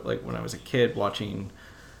thought about, like when I was a kid watching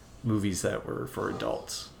movies that were for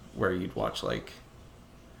adults, where you'd watch like,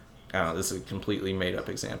 I don't know, this is a completely made up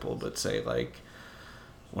example, but say like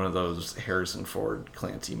one of those Harrison Ford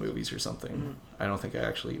Clancy movies or something. Mm-hmm. I don't think I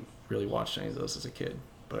actually really watched any of those as a kid,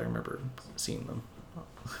 but I remember seeing them,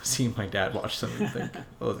 seeing my dad watch them and think,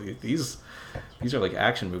 oh, these are like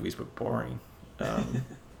action movies but boring.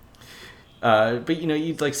 But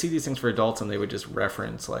you'd like see these things for adults and they would just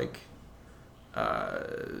reference like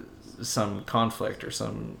some conflict or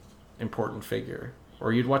some important figure,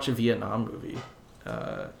 or you'd watch a Vietnam movie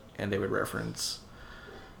and they would reference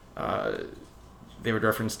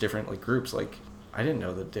different like groups. Like, I didn't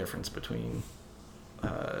know the difference between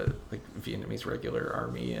like Vietnamese regular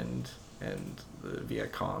army and the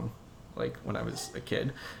Viet Cong, like when I was a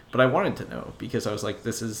kid, but I wanted to know because I was like,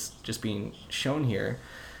 this is just being shown here.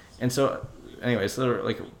 And so anyway, so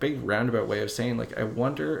like a big roundabout way of saying, like, I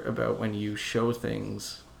wonder about when you show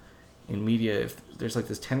things in media, if there's like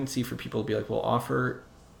this tendency for people to be like, well, offer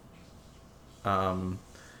a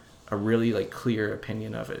really like clear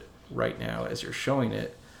opinion of it right now as you're showing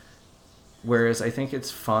it. Whereas I think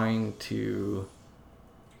it's fine to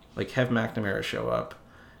like have McNamara show up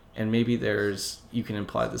and maybe you can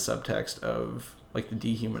imply the subtext of like the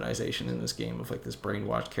dehumanization in this game of like this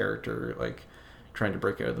brainwashed character, like trying to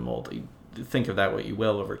break out of the mold. You think of that what you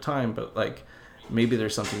will over time, but like maybe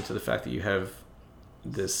there's something to the fact that you have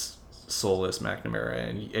this soulless McNamara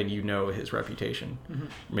and his reputation. Mm-hmm.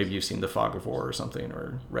 Maybe you've seen The Fog of War or something,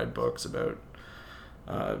 or read books about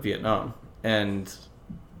Vietnam, and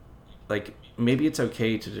like maybe it's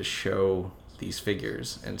okay to just show these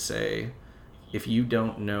figures and say, if you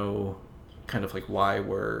don't know kind of like why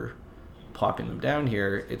we're plopping them down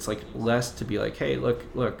here, it's like less to be like, hey, look,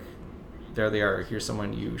 there they are, here's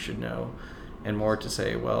someone you should know, and more to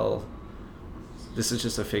say, well, this is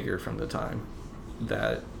just a figure from the time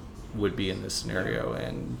that would be in this scenario.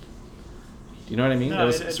 And do you know what I mean? No,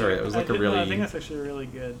 I think that's actually a really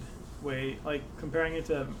good way, like comparing it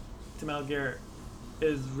to Metal Gear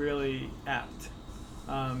is really apt,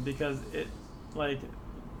 because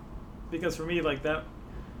for me, like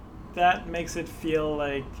that makes it feel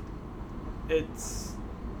like it's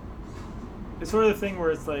sort of the thing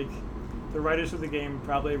where it's like the writers of the game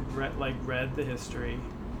probably read the history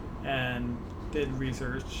and did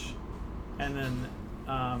research, and then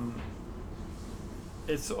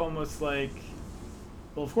it's almost like,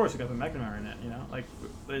 well, of course you got the McNamara in it, like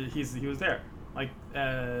he was there, like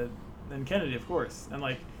and Kennedy, of course, and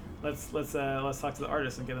like let's talk to the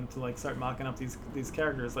artists and get them to like start mocking up these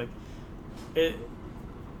characters. Like it's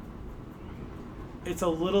a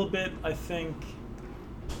little bit, I think,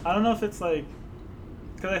 I don't know if it's like,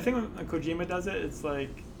 because I think when Kojima does it, it's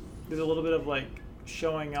like there's a little bit of like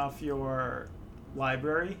showing off your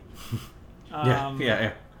library.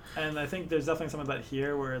 Yeah. And I think there's definitely some of that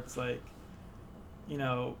here where it's like,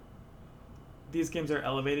 these games are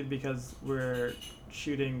elevated because we're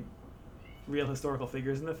shooting real historical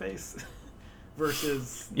figures in the face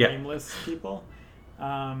versus nameless people.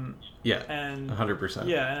 And 100%.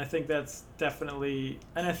 Yeah, and I think that's definitely,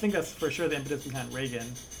 and I think that's for sure the impetus behind Reagan.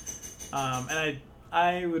 And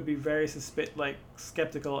I would be very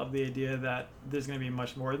skeptical of the idea that there's going to be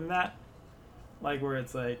much more than that. Like where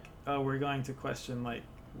it's like, oh, we're going to question like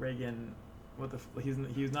Reagan,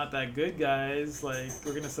 he's not that good, guys. Like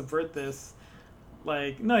we're going to subvert this.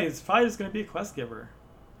 Like no, he's probably just going to be a quest giver.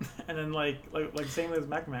 And then like same with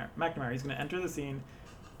McNamara, he's going to enter the scene,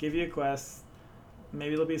 give you a quest.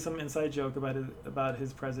 Maybe there'll be some inside joke about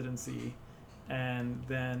his presidency, and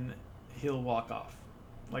then he'll walk off.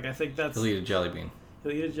 Like I think that's, he'll eat a jelly bean.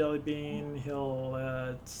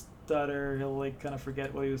 He'll stutter. He'll like kind of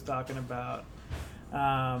forget what he was talking about,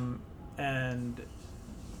 and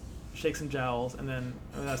shake some jowls, and then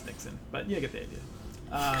that's Nixon. But you get the idea.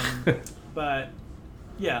 But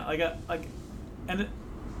yeah, I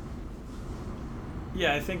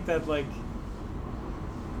think that like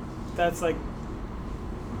that's like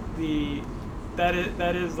the that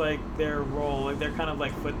is like their role. Like they're kind of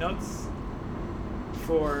like footnotes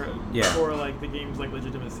for Yeah. for like the game's like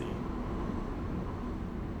legitimacy.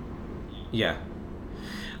 Yeah.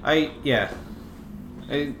 Yeah.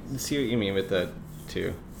 I see what you mean with that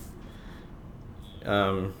too.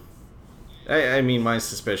 Um, I mean, my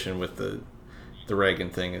suspicion with the Reagan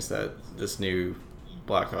thing is that this new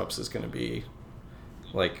Black Ops is going to be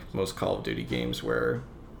like most Call of Duty games, where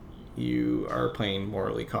you are playing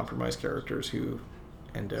morally compromised characters who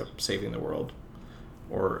end up saving the world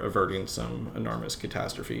or averting some enormous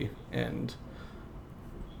catastrophe, and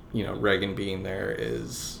Reagan being there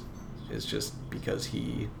is just because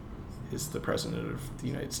he is the president of the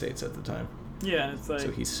United States at the time. Yeah, and it's like,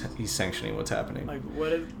 So he's sanctioning what's happening. like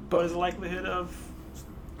what is the likelihood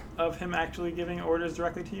of him actually giving orders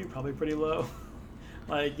directly to you? Probably pretty low.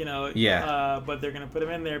 Like, Yeah. But they're gonna put him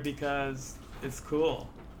in there because it's cool.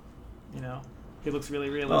 He looks really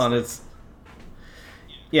realistic. Well, and it's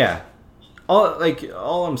yeah.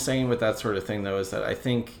 All I'm saying with that sort of thing though is that I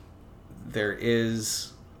think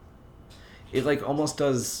it like almost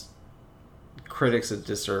does critics a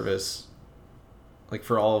disservice, like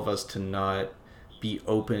for all of us to not be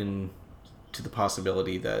open to the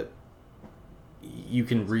possibility that you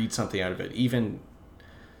can read something out of it, even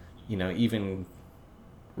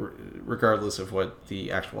regardless of what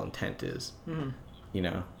the actual intent is.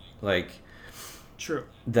 Mm-hmm. Like True.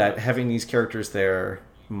 that having these characters there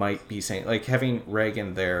might be saying, like having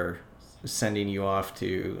Reagan there sending you off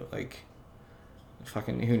to like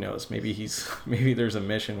fucking who knows, maybe there's a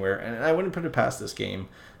mission where, and I wouldn't put it past this game,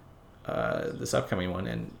 this upcoming one,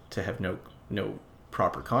 and to have no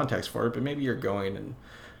proper context for it, but maybe you're going and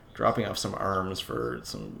dropping off some arms for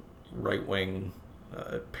some right-wing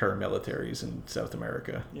paramilitaries in South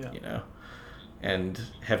America. Yeah. And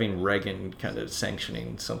having Reagan kind of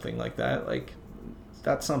sanctioning something like that, like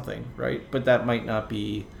that's something, right? But that might not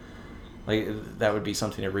be like, that would be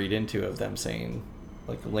something to read into of them saying,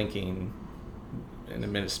 like, linking an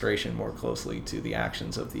administration more closely to the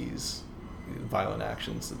actions of these violent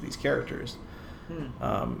actions of these characters.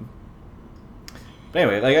 But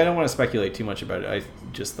anyway, like, I don't want to speculate too much about it. I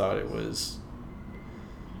just thought it was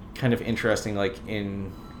kind of interesting, like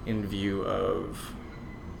in view of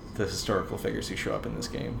the historical figures who show up in this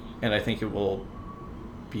game, and I think it will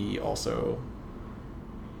be also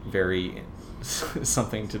very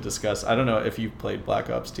something to discuss. I don't know if you've played Black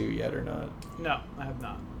Ops 2 yet or not. No, I have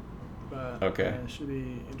not. But Okay. It should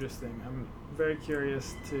be interesting. I'm very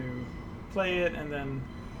curious to play it, and then,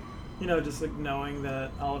 just like knowing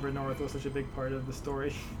that Oliver North was such a big part of the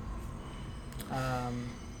story.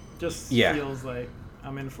 Just Yeah. feels like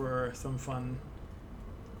I'm in for some fun,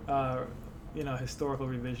 historical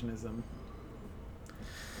revisionism.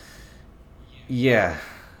 Yeah,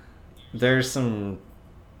 there's some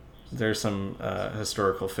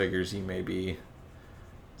historical figures you may be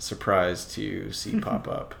surprised to see pop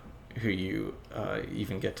up, who you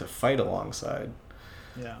even get to fight alongside.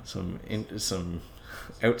 Yeah. Some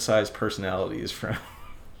outsized personalities from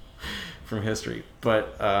history,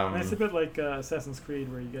 but And it's a bit like Assassin's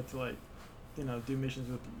Creed, where you get to do missions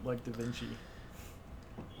with like Da Vinci.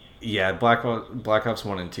 Yeah, Black Ops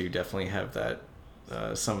 1 and 2 definitely have that,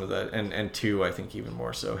 some of that, and 2 I think even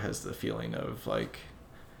more so has the feeling of like,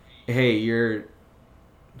 hey,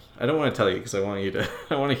 I don't want to tell you because I want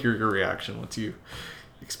to hear your reaction once you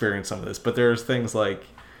experience some of this, but there's things like,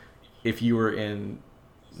 if you were in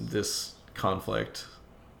this conflict,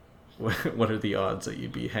 what are the odds that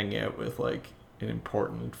you'd be hanging out with like an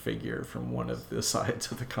important figure from one of the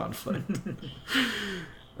sides of the conflict?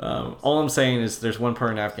 All I'm saying is there's one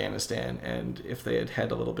part in Afghanistan, and if they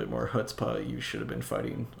had a little bit more chutzpah, you should have been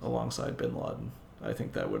fighting alongside Bin Laden. I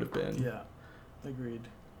think that would have been... Yeah, agreed.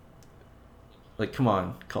 Like, come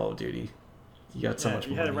on, Call of Duty. You got so much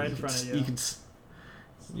you money. had it right in front of you.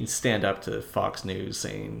 You stand up to Fox News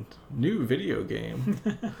saying, new video game.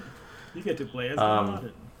 You get to play as Bin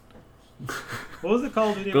Laden. What was the Call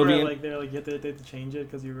of Duty where you had to change it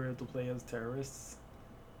because you were able to play as terrorists?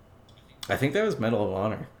 I think that was Medal of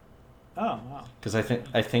Honor. Oh, wow. Because I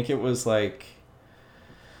think it was like...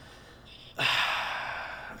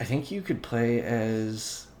 I think you could play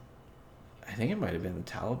as... I think it might have been the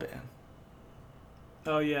Taliban.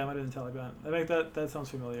 Oh, yeah, it might have been Taliban. I think that sounds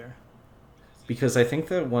familiar. Because I think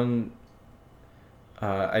that one...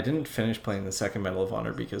 I didn't finish playing the second Medal of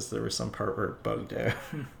Honor because there was some part where it bugged out.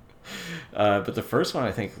 But the first one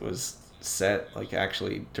I think was set like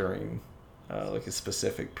actually during like a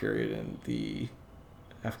specific period in the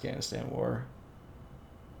Afghanistan war.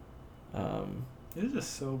 It is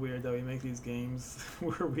just so weird that we make these games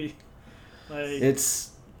where we like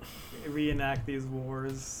it's reenact these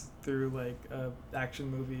wars through like a action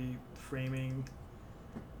movie framing.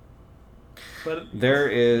 But there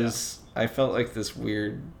is, I felt like this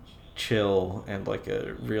weird chill and like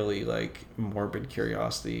a really like morbid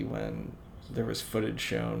curiosity when there was footage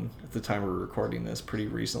shown at the time we were recording this pretty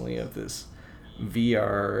recently of this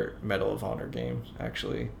VR Medal of Honor game,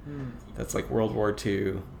 actually. That's like World War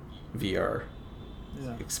II VR.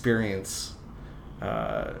 Yeah. Experience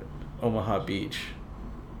Omaha Beach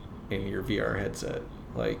in your VR headset.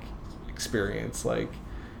 Like, experience like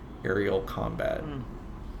aerial combat.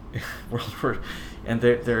 World War, and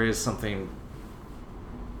there is something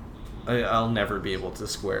I'll never be able to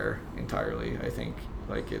square entirely. I think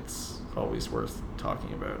like it's always worth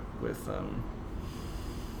talking about with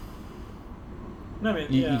No, I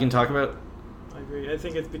mean, you can talk about. I agree. I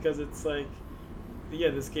think it's because it's like, yeah,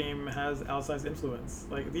 this game has outsized influence,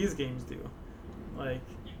 like these games do. Like,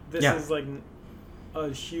 this is like a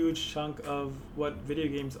huge chunk of what video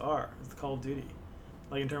games are. It's Call of Duty,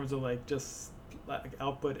 like in terms of like just like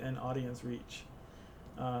output and audience reach.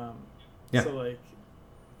 So like,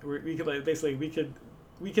 we could like basically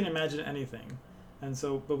we can imagine anything, and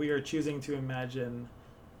so but we are choosing to imagine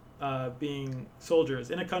being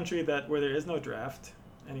soldiers in a country where there is no draft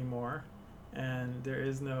anymore, and there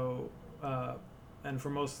is no and for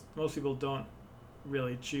most people don't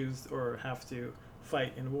really choose or have to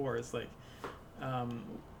fight in wars. Like,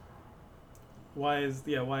 why is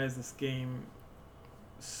this game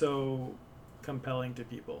so compelling to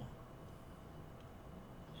people?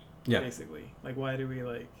 Yeah. Basically, like, why do we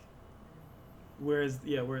like? Where's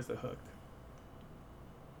the hook?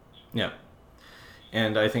 Yeah.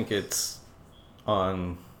 And I think it's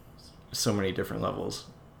on so many different levels.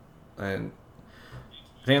 And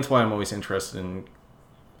I think that's why I'm always interested in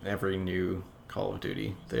every new Call of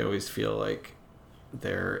Duty. They always feel like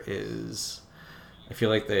I feel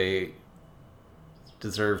like they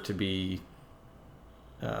deserve to be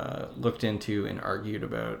looked into and argued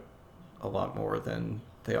about a lot more than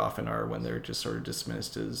they often are when they're just sort of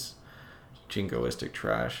dismissed as jingoistic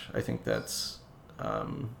trash. I think that's a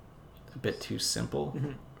bit too simple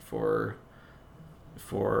for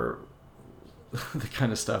the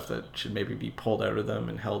kind of stuff that should maybe be pulled out of them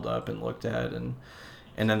and held up and looked at, and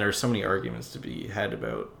then there's so many arguments to be had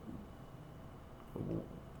about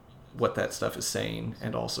what that stuff is saying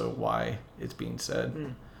and also why it's being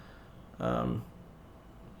said.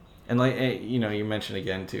 And like, you mentioned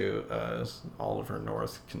again too, Oliver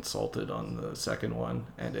North consulted on the second one,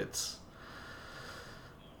 and it's,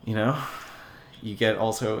 you get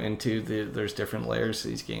also into there's different layers to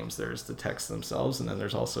these games. There's the text themselves, and then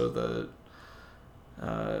there's also the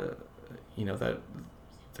that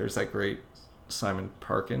there's that great Simon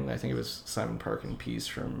Parkin, I think it was Simon Parkin piece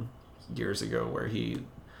from years ago where he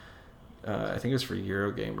I think it was for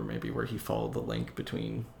Eurogamer maybe, where he followed the link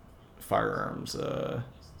between firearms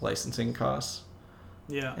licensing costs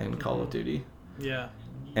and Call of Duty. Yeah.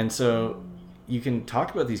 And so you can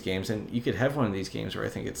talk about these games, and you could have one of these games where I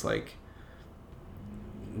think it's like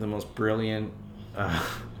the most brilliant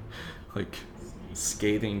like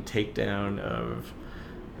scathing takedown of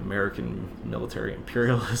American military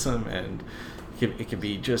imperialism, and it could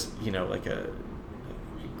be just like a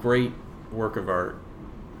great work of art,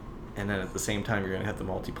 and then at the same time you're going to have the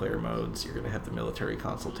multiplayer modes, you're going to have the military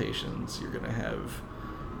consultations, you're going to have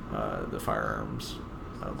the firearms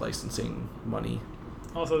licensing money.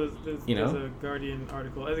 Also, there's a Guardian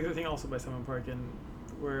article, I think also by Simon Parkin,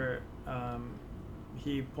 where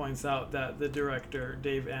he points out that the director,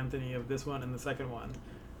 Dave Anthony, of this one and the second one,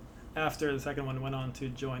 after the second one, went on to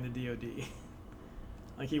join the DoD.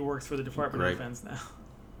 Like, he works for the Department of Defense now.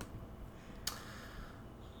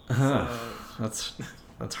 That's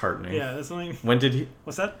heartening. Yeah, that's something. When did he?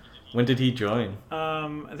 What's that? When did he join?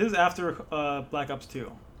 This is after Black Ops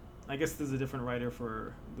 2. I guess there's a different writer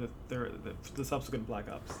for the subsequent Black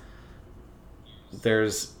Ops.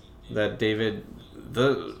 There's that David.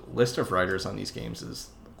 The list of writers on these games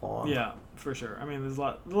is long. Yeah, for sure. I mean, there's a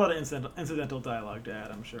lot of incidental dialogue to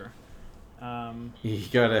add, I'm sure. You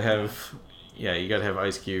gotta have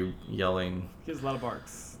Ice Cube yelling. He has a lot of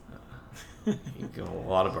barks. You got a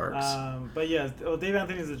lot of barks. But yeah, Dave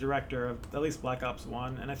Anthony is the director of at least Black Ops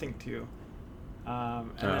 1 and I think 2.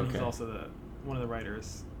 Then he's also one of the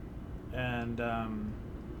writers. And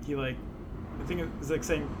he I think it's like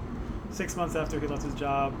saying 6 months after he left his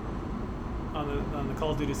job on the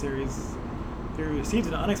Call of Duty series, he received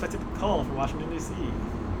an unexpected call from Washington D.C.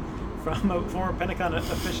 from a former Pentagon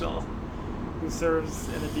official who serves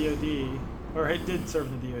in the DoD, or did serve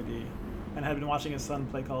in the DoD, and had been watching his son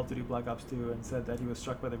play Call of Duty Black Ops 2, and said that he was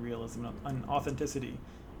struck by the realism and authenticity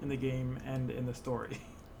in the game and in the story.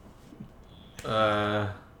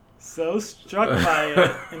 So struck by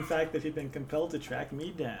it, in fact, that he'd been compelled to track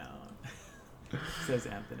me down, says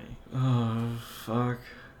Anthony. Oh, fuck.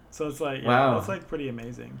 So it's like, wow. That's like pretty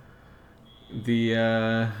amazing. The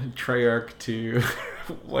Treyarch to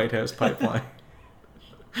White House pipeline.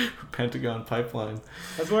 Pentagon pipeline.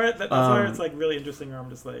 That's where it's like really interesting, where I'm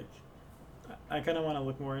just like, I kind of want to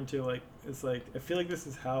look more into like, it's like, I feel like this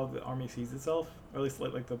is how the army sees itself, or at least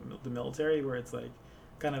like the military, where it's like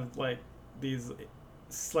kind of like these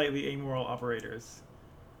slightly amoral operators,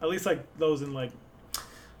 at least like those in like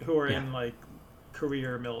who are in like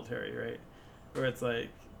career military, right? Where it's like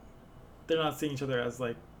they're not seeing each other as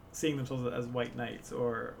like seeing themselves as white knights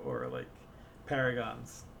or like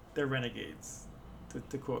paragons. They're renegades,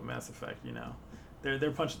 to quote Mass Effect. You know,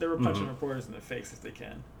 they're punching reporters in the face if they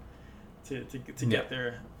can, to get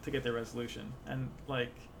their resolution. And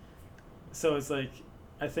like, so it's like,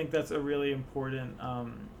 I think that's a really important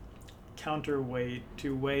counterweight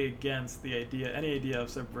to weigh against any idea of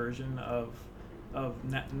subversion of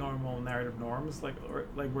normal narrative norms, like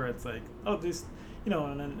where it's like, oh, this, you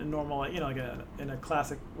know, in a normal, like, you know, like in a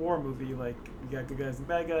classic war movie, like you got good guys and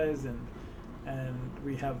bad guys, and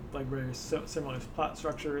we have like very similar plot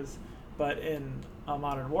structures, but in a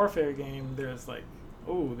modern warfare game, there's like,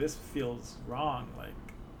 oh, this feels wrong, like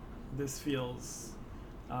this feels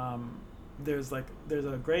there's a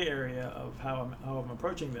gray area of how I'm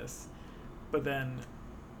approaching this. But then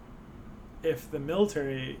if the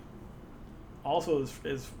military also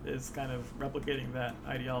is kind of replicating that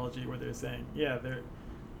ideology, where they're saying,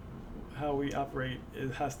 how we operate,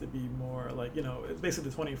 it has to be more like, you know, it's basically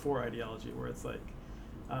the 24 ideology, where it's like,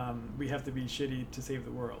 we have to be shitty to save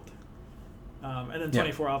the world. And then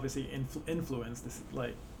 24 obviously influenced this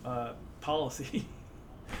like policy,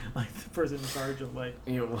 like the person in charge of like,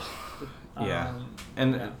 and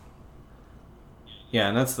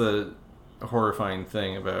that's the horrifying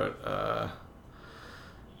thing about,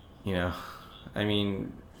 you know, I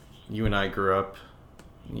mean, you and I grew up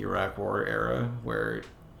in the Iraq War era, where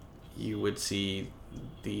you would see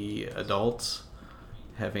the adults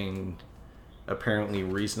having apparently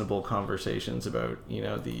reasonable conversations about, you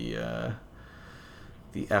know, the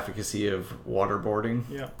efficacy of waterboarding.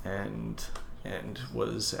 And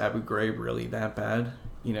was Abu Ghraib really that bad?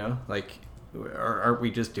 You know, like, aren't we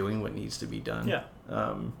just doing what needs to be done?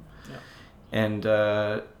 And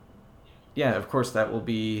of course that will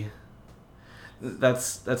be.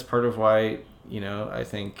 That's part of why, you know, I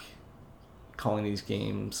think calling these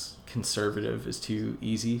games conservative is too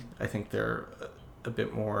easy. I think they're a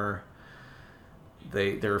bit more.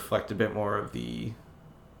 They reflect a bit more of the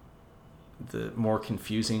more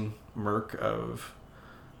confusing murk of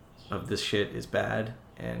this shit is bad,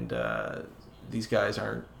 and these guys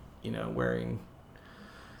aren't, you know,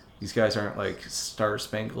 these guys aren't like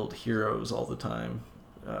star-spangled heroes all the time,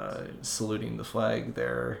 saluting the flag.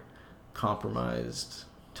 They're compromised,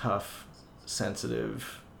 tough,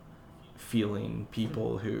 sensitive, feeling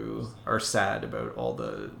people who are sad about all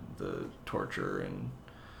the torture and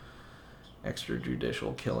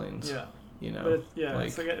extrajudicial killings. You know, but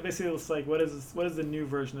it's like, basically it's like, what does the new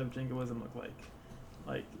version of jingoism look like?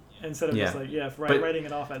 Like, instead of just like writing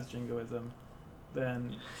it off as jingoism,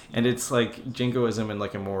 then. And it's like jingoism in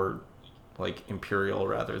like a more like imperial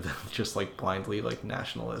rather than just like blindly like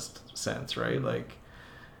nationalist sense, right? Mm-hmm. Like,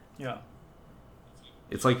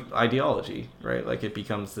 it's like ideology, right? Like it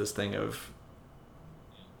becomes this thing of,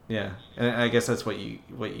 and I guess that's what you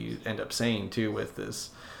end up saying too with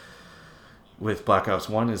this, with Black Ops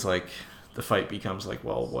 1, is like the fight becomes like,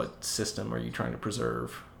 well, what system are you trying to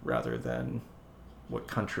preserve rather than what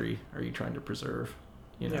country are you trying to preserve,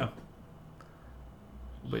 you know?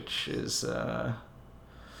 Which is a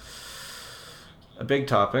big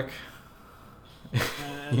topic.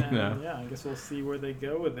 And I guess we'll see where they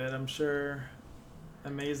go with it. I'm sure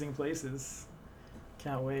amazing places.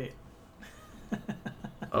 Can't wait.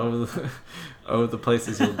 the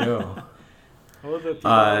places you'll go. Oh, the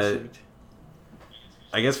people I shoot.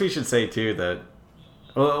 I guess we should say too that.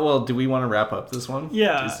 Well, do we want to wrap up this one?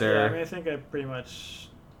 Yeah. I mean, I think I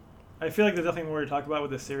feel like there's nothing more to talk about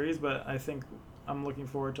with this series, but I think I'm looking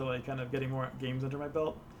forward to like kind of getting more games under my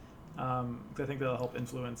belt. I think that'll help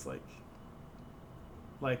influence like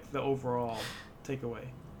the overall takeaway.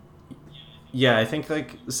 Yeah, I think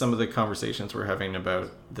like some of the conversations we're having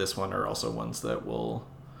about this one are also ones that we'll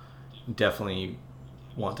definitely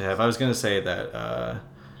want to have. I was going to say that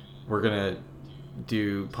we're going to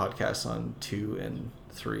do podcasts on 2 and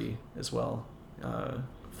 3 as well,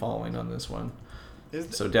 following on this one.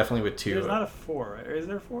 So definitely with 2. There's not a 4, right? Or is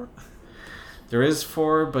there 4? There is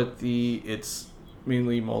 4, but it's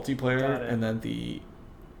mainly multiplayer, and then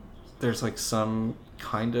there's like some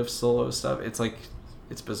kind of solo stuff. It's like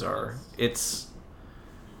it's bizarre.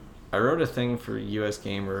 I wrote a thing for US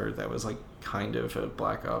Gamer that was like kind of a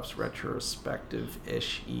Black Ops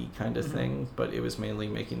retrospective-ish kind of thing, but it was mainly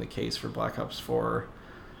making the case for Black Ops 4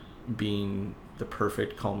 being the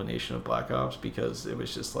perfect culmination of Black Ops, because it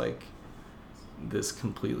was just like this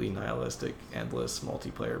completely nihilistic, endless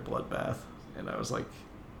multiplayer bloodbath. And I was like,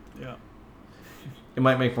 yeah, it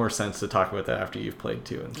might make more sense to talk about that after you've played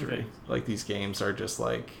 2 and 3. Okay. Like, these games are just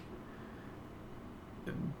like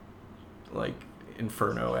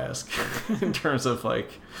Inferno-esque in terms of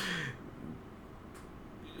like,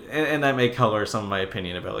 and that may color some of my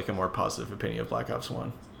opinion about like a more positive opinion of Black Ops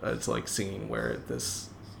 1. It's like seeing where this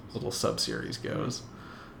little sub-series goes.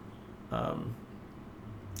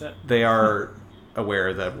 They are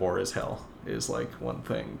aware that war is hell is like one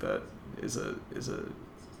thing that is a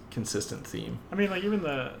consistent theme. I mean, like, even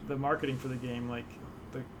the marketing for the game, like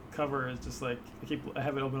the cover is just like, I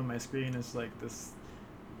have it open on my screen. It's like this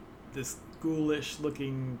ghoulish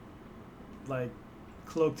looking, like,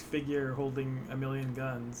 cloaked figure holding a million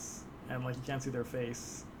guns, and like you can't see their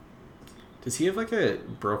face. Does he have like a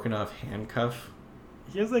broken off handcuff?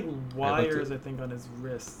 He has like wires, I think, on his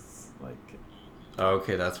wrists. Like, oh,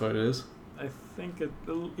 okay, that's what it is. I think it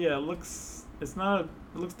looks. It's not.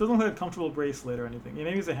 Doesn't look like a comfortable bracelet or anything. Yeah,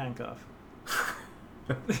 maybe it's a handcuff.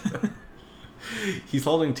 He's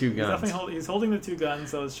holding 2 guns. He's holding the 2 guns,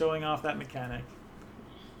 so it's showing off that mechanic.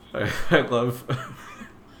 I love.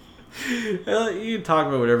 You can talk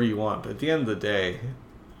about whatever you want, but at the end of the day,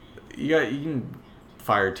 you can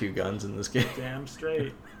fire 2 guns in this game. Damn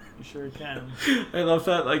straight, you sure can. I love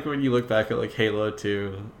that. Like, when you look back at like Halo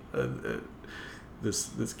 2,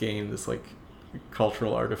 this game, this like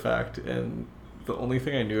cultural artifact, and the only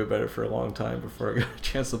thing I knew about it for a long time before I got a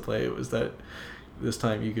chance to play it was that this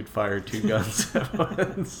time you could fire 2 guns at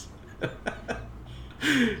once,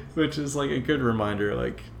 which is like a good reminder.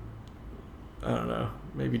 Like, I don't know,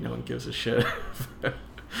 maybe no one gives a shit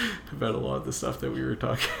about a lot of the stuff that we were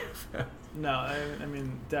talking about. No, I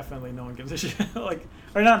mean, definitely no one gives a shit. Like,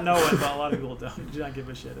 or not no one, but a lot of people do not give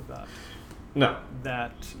a shit about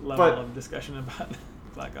that level of discussion about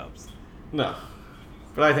Black Ops. No,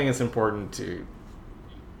 but I think it's important to,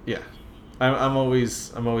 I'm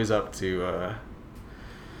always up to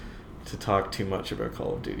talk too much about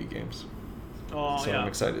Call of Duty games. Oh, so yeah. I'm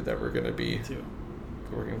excited that we're gonna be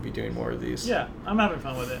doing more of these. Yeah, I'm having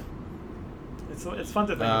fun with it. It's fun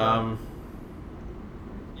to think about.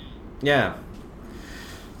 Yeah.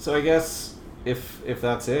 So I guess if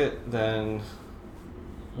that's it, then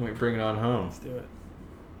we bring it on home. Let's do it.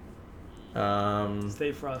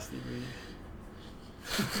 Stay frosty, Reed.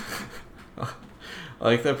 I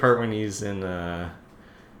like that part when he's in they're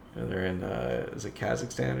in is it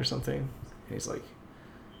Kazakhstan or something? And he's like,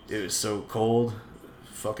 it was so cold,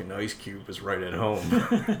 fucking Ice Cube was right at home.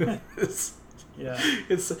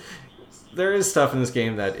 There is stuff in this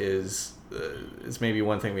game that is maybe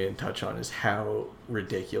one thing we didn't touch on, is how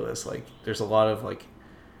ridiculous. Like, there's a lot of like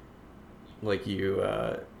you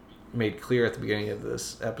made clear at the beginning of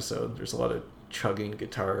this episode, there's a lot of chugging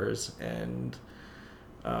guitars, and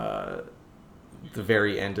the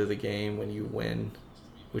very end of the game when you win,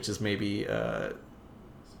 which is maybe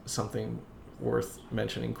something worth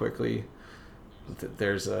mentioning quickly.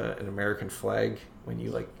 There's an American flag when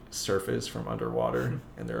you like surface from underwater,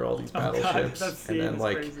 and there are all these battleships, and then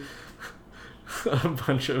like a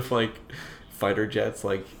bunch of like fighter jets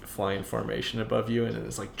like fly in formation above you, and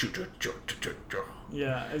it's like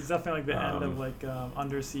yeah, it's definitely like the end of like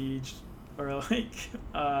Under Siege, or like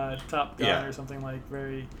Top Gun, or something like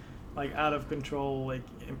very like out of control, like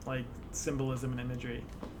symbolism and imagery.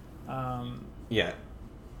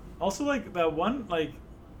 Also, like that one, like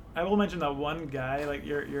I will mention that one guy, like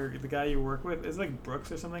the guy you work with is like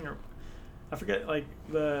Brooks or something, or I forget. Like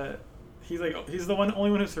he's the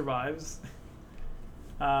only one who survives,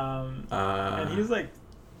 and he's like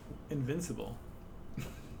invincible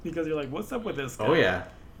because you're like, what's up with this guy? Oh yeah.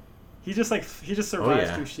 He just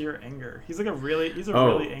survives through sheer anger. He's a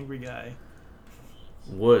really angry guy.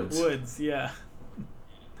 Woods, yeah.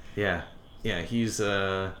 Yeah, he's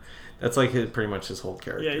that's like pretty much his whole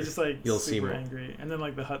character. Yeah, he's just like super angry. And then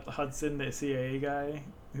like the Hudson, the CIA guy,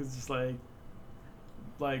 who's just like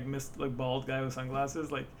bald guy with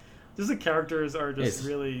sunglasses. Like, just the characters are just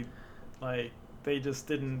really like, they just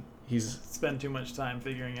didn't spend too much time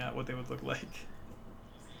figuring out what they would look like.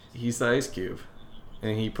 He's the Ice Cube.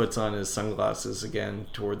 And he puts on his sunglasses again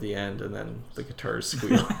toward the end, and then the guitars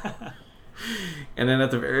squeal. And then at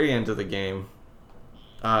the very end of the game,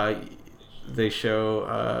 they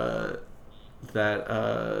show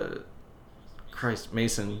that Christ,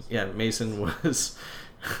 Mason. Yeah, Mason was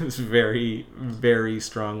very, very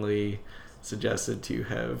strongly suggested to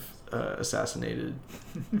have assassinated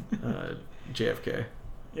JFK.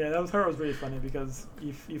 Yeah, that part was really funny because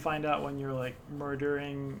you find out when you're like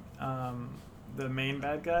murdering the main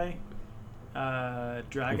bad guy,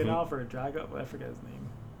 Dragunov or Drago, I forget his name.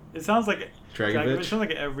 It sounds like Dragovich. It sounds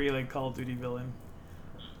like every like Call of Duty villain.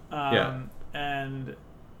 And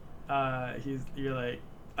you're like,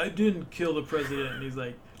 I didn't kill the president, and he's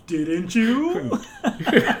like, didn't you?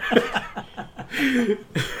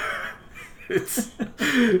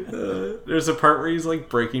 There's a part where he's like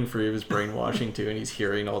breaking free of his brainwashing too, and he's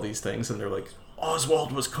hearing all these things, and they're like,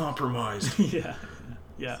 Oswald was compromised. Yeah.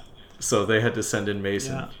 So they had to send in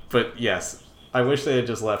Mason. Yeah. But yes, I wish they had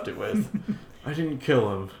just left it with, I didn't kill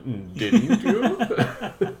him. Didn't you?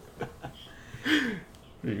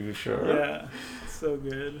 Are you sure? Yeah, so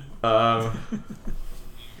good.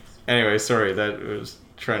 Anyway, sorry, that was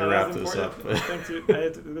trying to wrap this up.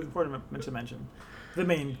 It was important to mention the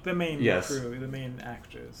main yes. crew, the main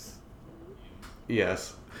actors.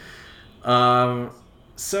 Yes. So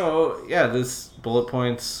yeah, this Bullet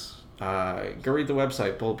Points. Go read the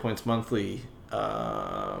website, Bullet Points Monthly.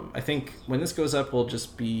 I think when this goes up, we'll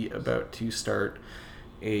just be about to start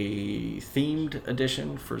a themed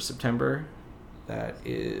edition for September that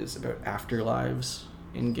is about afterlives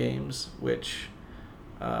in games, which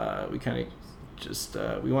we kind of just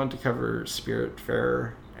we wanted to cover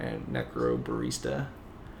Spiritfarer and Necro Barista,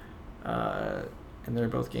 and they're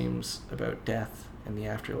both games about death and the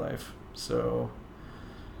afterlife. So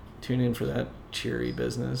tune in for that cheery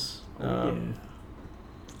business. Yeah.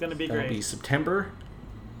 It's gonna be great. That'll be September.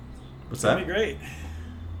 What's that? It's gonna be great.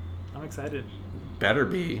 I'm excited. Better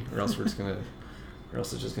be, or else it's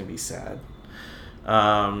just gonna be sad.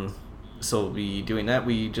 So we'll be doing that.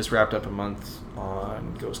 We just wrapped up a month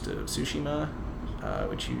on Ghost of Tsushima,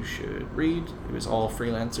 which you should read. It was all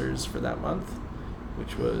freelancers for that month,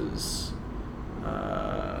 which was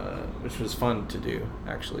fun to do,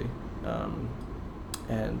 actually.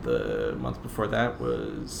 And the month before that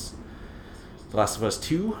was The Last of Us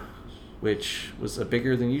 2, which was a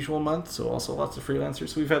bigger than usual month, so also lots of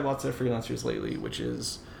freelancers. We've had lots of freelancers lately, which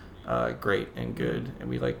is great and good, and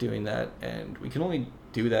we like doing that, and we can only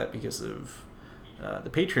do that because of the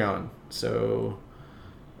Patreon. So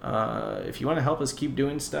if you want to help us keep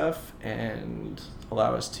doing stuff and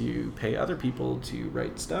allow us to pay other people to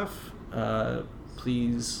write stuff,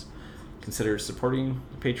 please consider supporting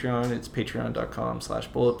the Patreon. It's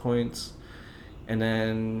patreon.com/bulletpoints, and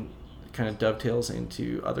then kind of dovetails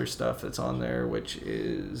into other stuff that's on there, which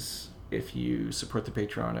is if you support the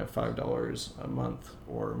Patreon at $5 a month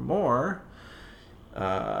or more,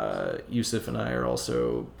 Yusuf and I are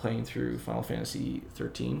also playing through Final Fantasy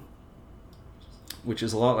 13, which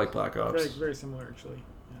is a lot like Black Ops. Very, very similar, actually.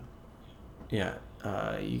 Yeah.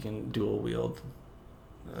 You can dual wield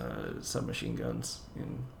submachine guns.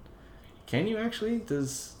 Can you actually?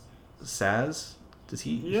 Does Saz? Does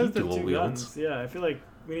he has the dual two wields? guns. Yeah, I feel like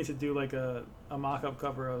we need to do like a mock-up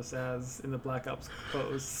cover of Saz in the Black Ops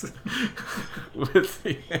pose. With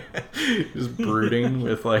just brooding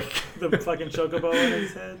with like the fucking chocobo on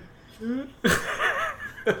his head.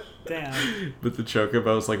 Damn. With the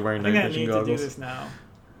chocobo's like wearing night vision goggles. I need to do this now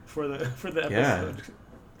for the episode,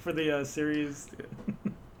 for the series.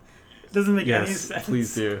 It doesn't make any sense.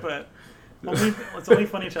 Please do. But it's only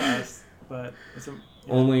funny to us. But it's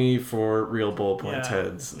only for real Bullet Points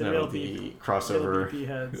heads. The crossover. Real BP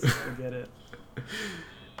heads will get it.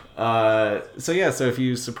 So if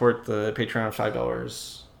you support the Patreon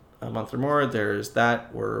 $5 a month or more, there's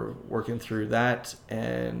that. We're working through that,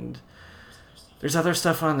 and there's other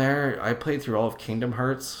stuff on there. I played through all of Kingdom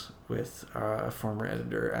Hearts with former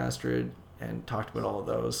editor Astrid and talked about all of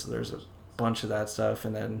those. So there's a bunch of that stuff,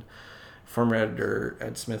 and then former editor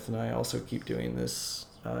Ed Smith and I also keep doing this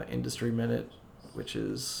Industry Minute, which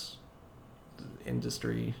is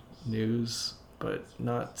industry news but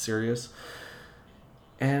not serious.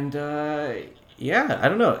 And I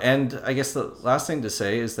don't know. And I guess the last thing to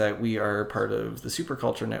say is that we are part of the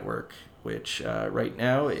Superculture Network, which right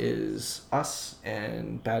now is us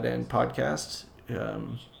and Bad End Podcast,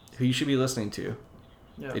 who you should be listening to.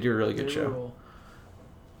 Yeah, they do a really good show.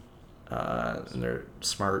 And they're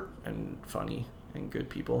smart and funny and good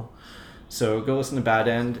people. So go listen to Bad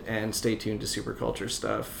End and stay tuned to Superculture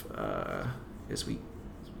stuff as we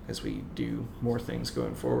do more things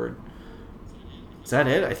going forward. Is that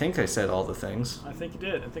it? I think I said all the things. I think you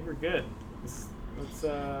did. I think we're good. Let's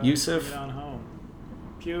Yusuf, get on home.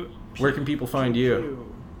 Where can people find you?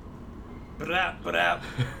 You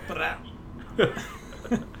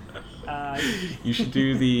You should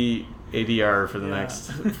do the ADR for the Yeah.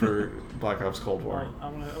 next for Black Ops Cold War. Well,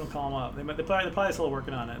 I'm gonna call them up. They're probably still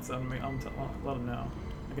working on it, so I'll let them know.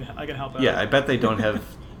 I can help out. Yeah, I bet they don't have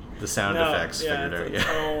the sound No, effects yeah, figured out it's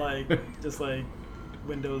yet. all like just like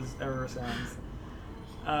Windows error sounds.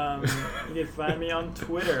 You can find me on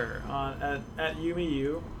Twitter at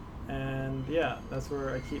YumiU, and yeah, that's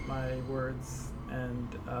where I keep my words and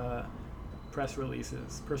press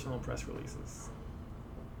releases, personal press releases.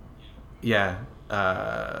 Yeah,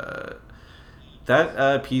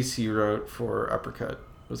 that piece you wrote for Uppercut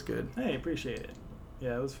was good. Hey, appreciate it.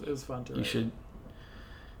 Yeah, it was fun to write.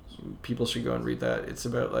 People should go and read that. It's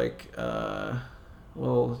about like,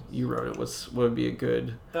 well, you wrote it. What would be a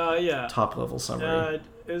good Yeah. top level summary?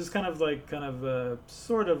 It was kind of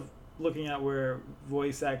sort of looking at where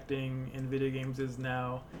voice acting in video games is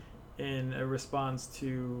now, in a response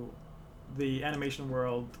to the animation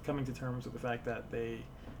world coming to terms with the fact that they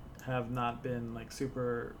have not been like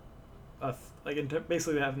super,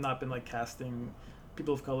 basically they have not been like casting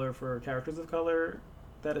people of color for characters of color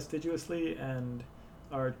that assiduously, and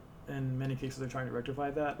are in many cases they're trying to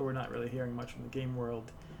rectify that, but we're not really hearing much from the game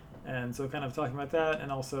world. And so kind of talking about that,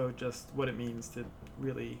 and also just what it means to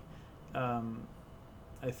really,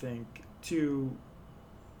 I think, to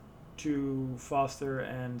foster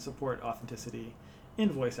and support authenticity in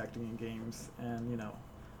voice acting in games, and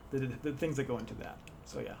the things that go into that.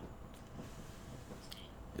 So yeah.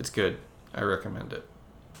 It's good. I recommend it.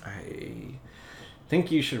 I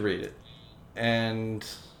think you should read it. And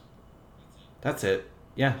that's it.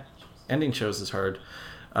 Yeah. Ending shows is hard.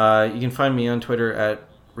 You can find me on Twitter at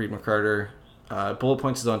Reed McCarter. Bullet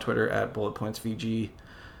Points is on Twitter at BulletPointsVG.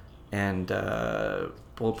 And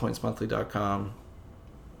BulletPointsMonthly.com.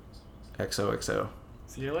 XOXO.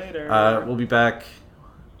 See you later. We'll be back.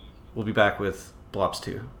 We'll be back with Blops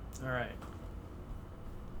 2. All right.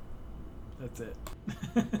 That's it.